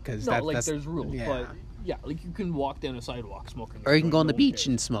public park because No, like, that's there's rules, yeah. but yeah, like, you can walk down a sidewalk smoking. Or you can go on the no one beach cares.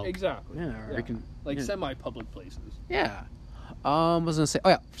 and smoke. Exactly. Yeah, or you can like yeah. semi-public places. Yeah. I was gonna say, oh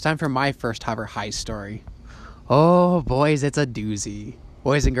yeah, it's time for my first ever high story. Oh, boys, it's a doozy.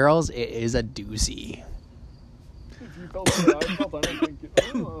 Boys and girls, it is a doozy. If you felt that, I felt that. I think.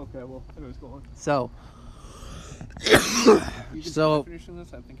 Oh, okay. Well, anyways, go on. So, You can So- finish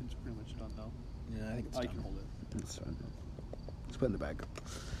this. I think it's pretty much done now. yeah, I think it's I done. can hold it. It's fine. Let's put it in the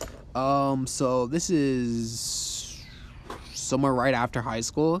bag. So this is somewhere right after high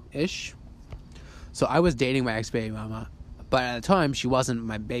school ish. So I was dating my ex baby mama, but at the time she wasn't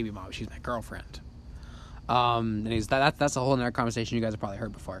my baby mama; she was my girlfriend. Anyways, that's a whole other conversation you guys have probably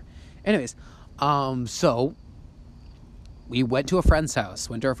heard before. Anyways, so we went to a friend's house.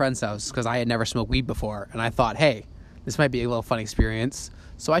 Because I had never smoked weed before, and I thought, hey, this might be a little fun experience.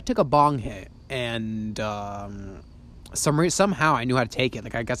 So I took a bong hit, and somehow I knew how to take it.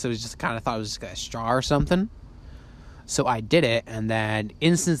 Like, I guess it was just kind of thought it was just like a straw or something. So I did it, and then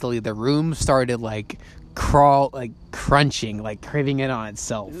instantly the room started like crunching, like craving in on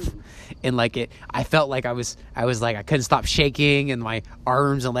itself. And like I felt like I was like I couldn't stop shaking, and my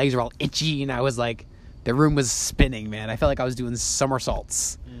arms and legs were all itchy, and I was like, the room was spinning, man. I felt like I was doing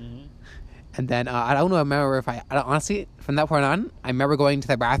somersaults. And then I don't know. I remember if I don't, honestly, from that point on, I remember going to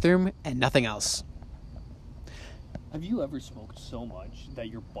the bathroom and nothing else. Have you ever smoked so much that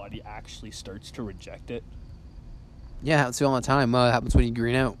your body actually starts to reject it? Yeah, it happens all the time. It happens when you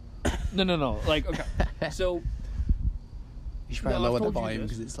green out. No. Like, okay. So, You should probably No, I've lower the told you volume this.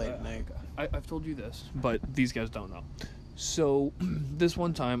 because it's late at night. I've told you this, but these guys don't know. So, this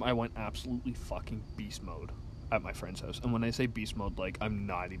one time, I went absolutely fucking beast mode at my friend's house. And when I say beast mode, like, I'm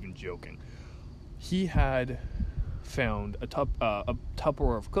not even joking. He had found a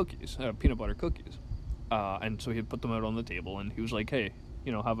Tupperware of cookies, peanut butter cookies. And so he had put them out on the table, and he was like, hey,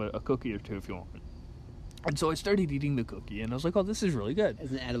 have a cookie or two if you want. And so I started eating the cookie, and I was like, oh, this is really good.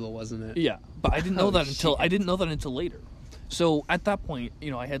 It's an edible, wasn't it? Yeah, but I didn't know Oh, that until shit. later. So at that point,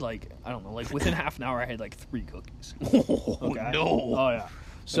 I had within half an hour, I had 3 cookies. Oh, Okay? no. Oh yeah.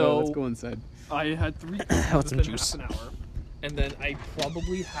 So let's go inside. I had 3 Want some within juice? half an hour, and then I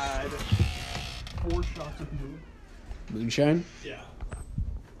probably had 4 shots of Moonshine? Yeah.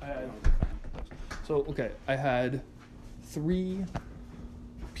 I had 3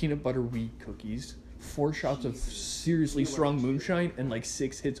 peanut butter weed cookies, 4 shots of seriously strong moonshine, and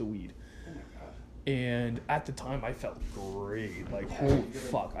 6 hits of weed. And at the time, I felt great. Holy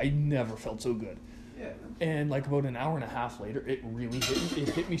fuck, I never felt so good. And about an hour and a half later, it really hit me. It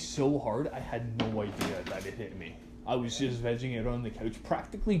hit me so hard, I had no idea that it hit me. I was just vegging out on the couch,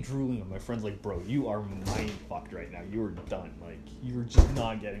 practically drooling. And my friend's like, bro, you are mind fucked right now. You are done. You're just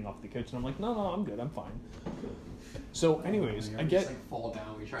not getting off the couch. And I'm like, no, I'm good. I'm fine. So, anyways, I get... fall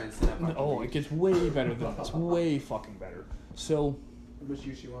down. We try and sit up. Oh, it gets way better than this. Way fucking better. So... How much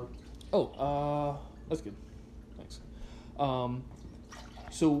juice you want? Oh, that's good. Thanks.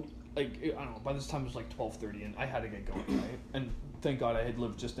 So, I don't know, by this time it was 12:30, and I had to get going, right? And thank God I had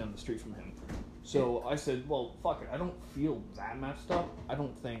lived just down the street from him. So I said, well, fuck it, I don't feel that messed up. I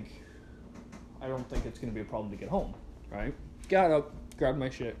don't think it's going to be a problem to get home, right? Got up, grabbed my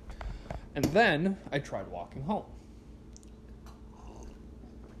shit, and then I tried walking home.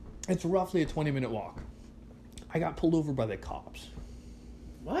 It's roughly a 20-minute walk. I got pulled over by the cops.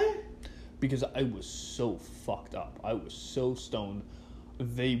 What? Because I was so fucked up. I was so stoned.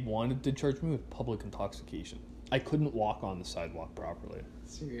 They wanted to charge me with public intoxication. I couldn't walk on the sidewalk properly.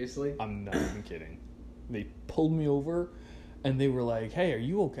 Seriously? I'm not even kidding. They pulled me over, and they were like, hey, are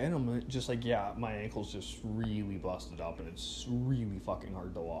you okay? And I'm just like, yeah, my ankle's just really busted up, and it's really fucking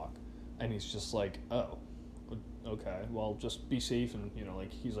hard to walk. And he's just like, oh, okay, well, just be safe. And,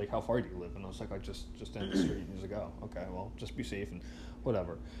 he's like, how far do you live? And I was like, I just down the street. And he's like, oh, okay, well, just be safe and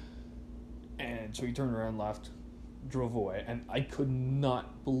whatever. And so he turned around, left, drove away, and I could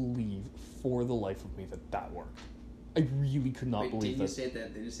not believe for the life of me that worked. I really could not believe that.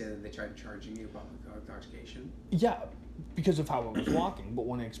 Did you say that they tried charging you about intoxication? Yeah, because of how I was walking. But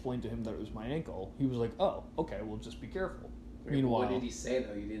when I explained to him that it was my ankle, he was like, oh, okay, well, just be careful. Meanwhile, What did he say,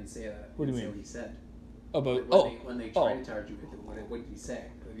 though? You didn't say that. What do you Say mean? what he said. About, When they tried to charge you with it, what did he say?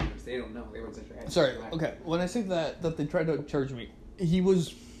 Because they don't know. They weren't such your head. Sorry, okay. When I say that they tried to charge me,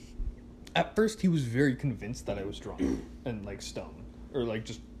 at first he was very convinced that I was drunk and stoned or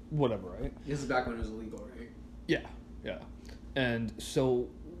just whatever, right? This is back when it was illegal, right? Yeah. And so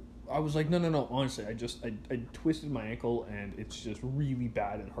I was like, no, honestly, I twisted my ankle and it's just really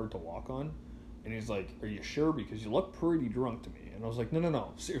bad and hard to walk on. And he's like, are you sure? Because you look pretty drunk to me. And I was like,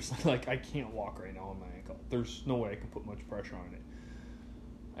 no, seriously, I can't walk right now on my ankle. There's no way I can put much pressure on it.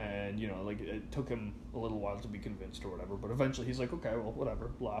 And, it took him a little while to be convinced or whatever. But eventually he's like, okay, well,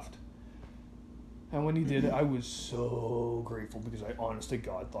 whatever, left. And when he did, I was so grateful because I, honest to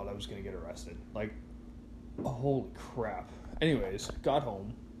God, thought I was going to get arrested. Holy crap. Anyways, got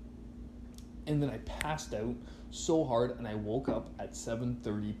home. And then I passed out so hard, and I woke up at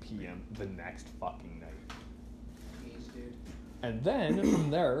 7:30 p.m. the next fucking night. Jeez, dude. And then, from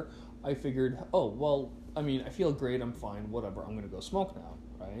there, I figured, oh, well, I feel great, I'm fine, whatever, I'm going to go smoke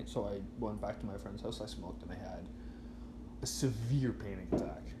now, right? So I went back to my friend's house, I smoked, and I had a severe panic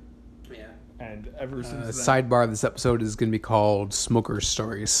attack. Yeah. And ever since then... Sidebar, this episode is going to be called Smoker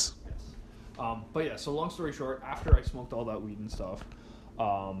Stories. But yeah, so long story short, after I smoked all that weed and stuff,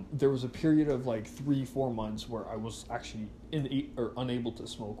 there was a period of 3-4 months where I was actually unable to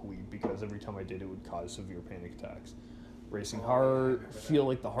smoke weed because every time I did, it would cause severe panic attacks. Racing heart, feel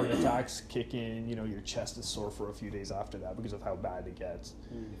like the heart attacks kick in, your chest is sore for a few days after that because of how bad it gets.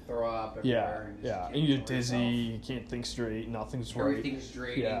 You throw up Yeah, everywhere. and you're dizzy, you can't think straight, nothing's right. Everything's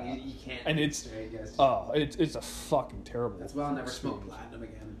straight, Yeah. and you can't And think it's, straight. it's a fucking terrible That's why I'll never smoke experience. platinum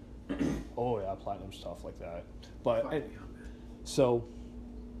again. Oh yeah, platinum stuff like that. But Fuck me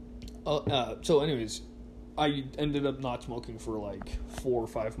up, man. so anyways, I ended up not smoking for 4 or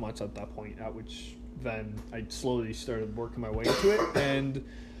 5 months at that point. At which then I slowly started working my way into it, and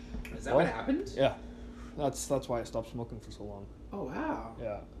Is that what happened? yeah, that's why I stopped smoking for so long. Oh wow.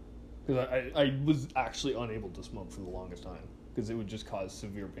 Yeah, because I was actually unable to smoke for the longest time because it would just cause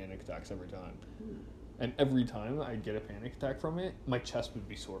severe panic attacks every time. And every time I'd get a panic attack from it, my chest would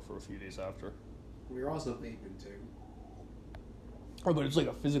be sore for a few days after. We were also vaping too. Oh, but it's like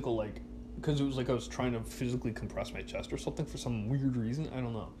a physical, like, because it was like I was trying to physically compress my chest or something for some weird reason. I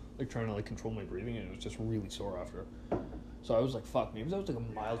don't know. Like, trying to, like, control my breathing, and it was just really sore after. So I was like, fuck, maybe that was like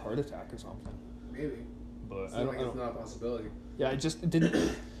a mild heart attack or something. Maybe. But It's I don't it's know. not a possibility. Yeah, it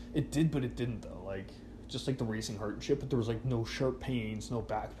didn't. It did, but it didn't, though. Like, just like the racing heart and shit, but there was like no sharp pains, no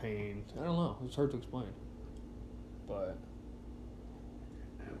back pain. I don't know. It was hard to explain. But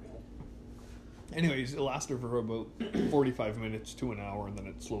anyways, it lasted for about 45 minutes to an hour, and then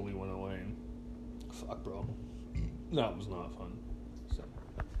it slowly went away. And fuck, bro, that was not fun. So.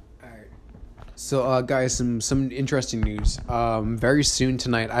 Alright. So, guys, some interesting news. Very soon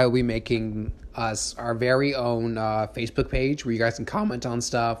tonight, I will be making us our very own Facebook page where you guys can comment on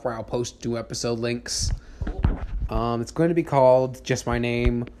stuff, where I'll post new episode links. It's going to be called just my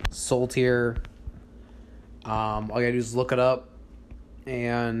name, Soul Tier. All you gotta do is look it up,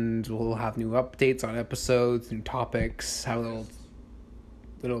 and we'll have new updates on episodes, new topics, have a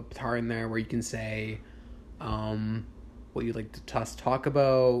little part in there where you can say what you'd like to talk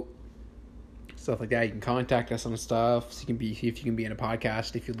about, stuff like that. You can contact us on stuff, so you can see if you can be in a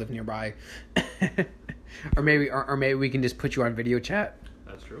podcast if you live nearby, or maybe we can just put you on video chat.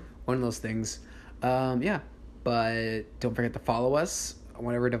 That's true. One of those things. Yeah, but don't forget to follow us on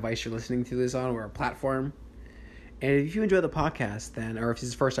whatever device you're listening to this on, or a platform. And if you enjoy the podcast, then, or if this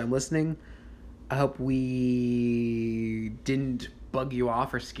is the first time listening, I hope we didn't bug you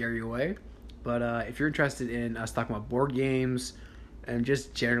off or scare you away. But if you're interested in us talking about board games and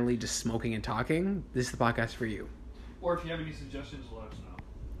just generally just smoking and talking, this is the podcast for you. Or if you have any suggestions, let us know.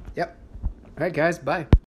 Yep. All right, guys. Bye.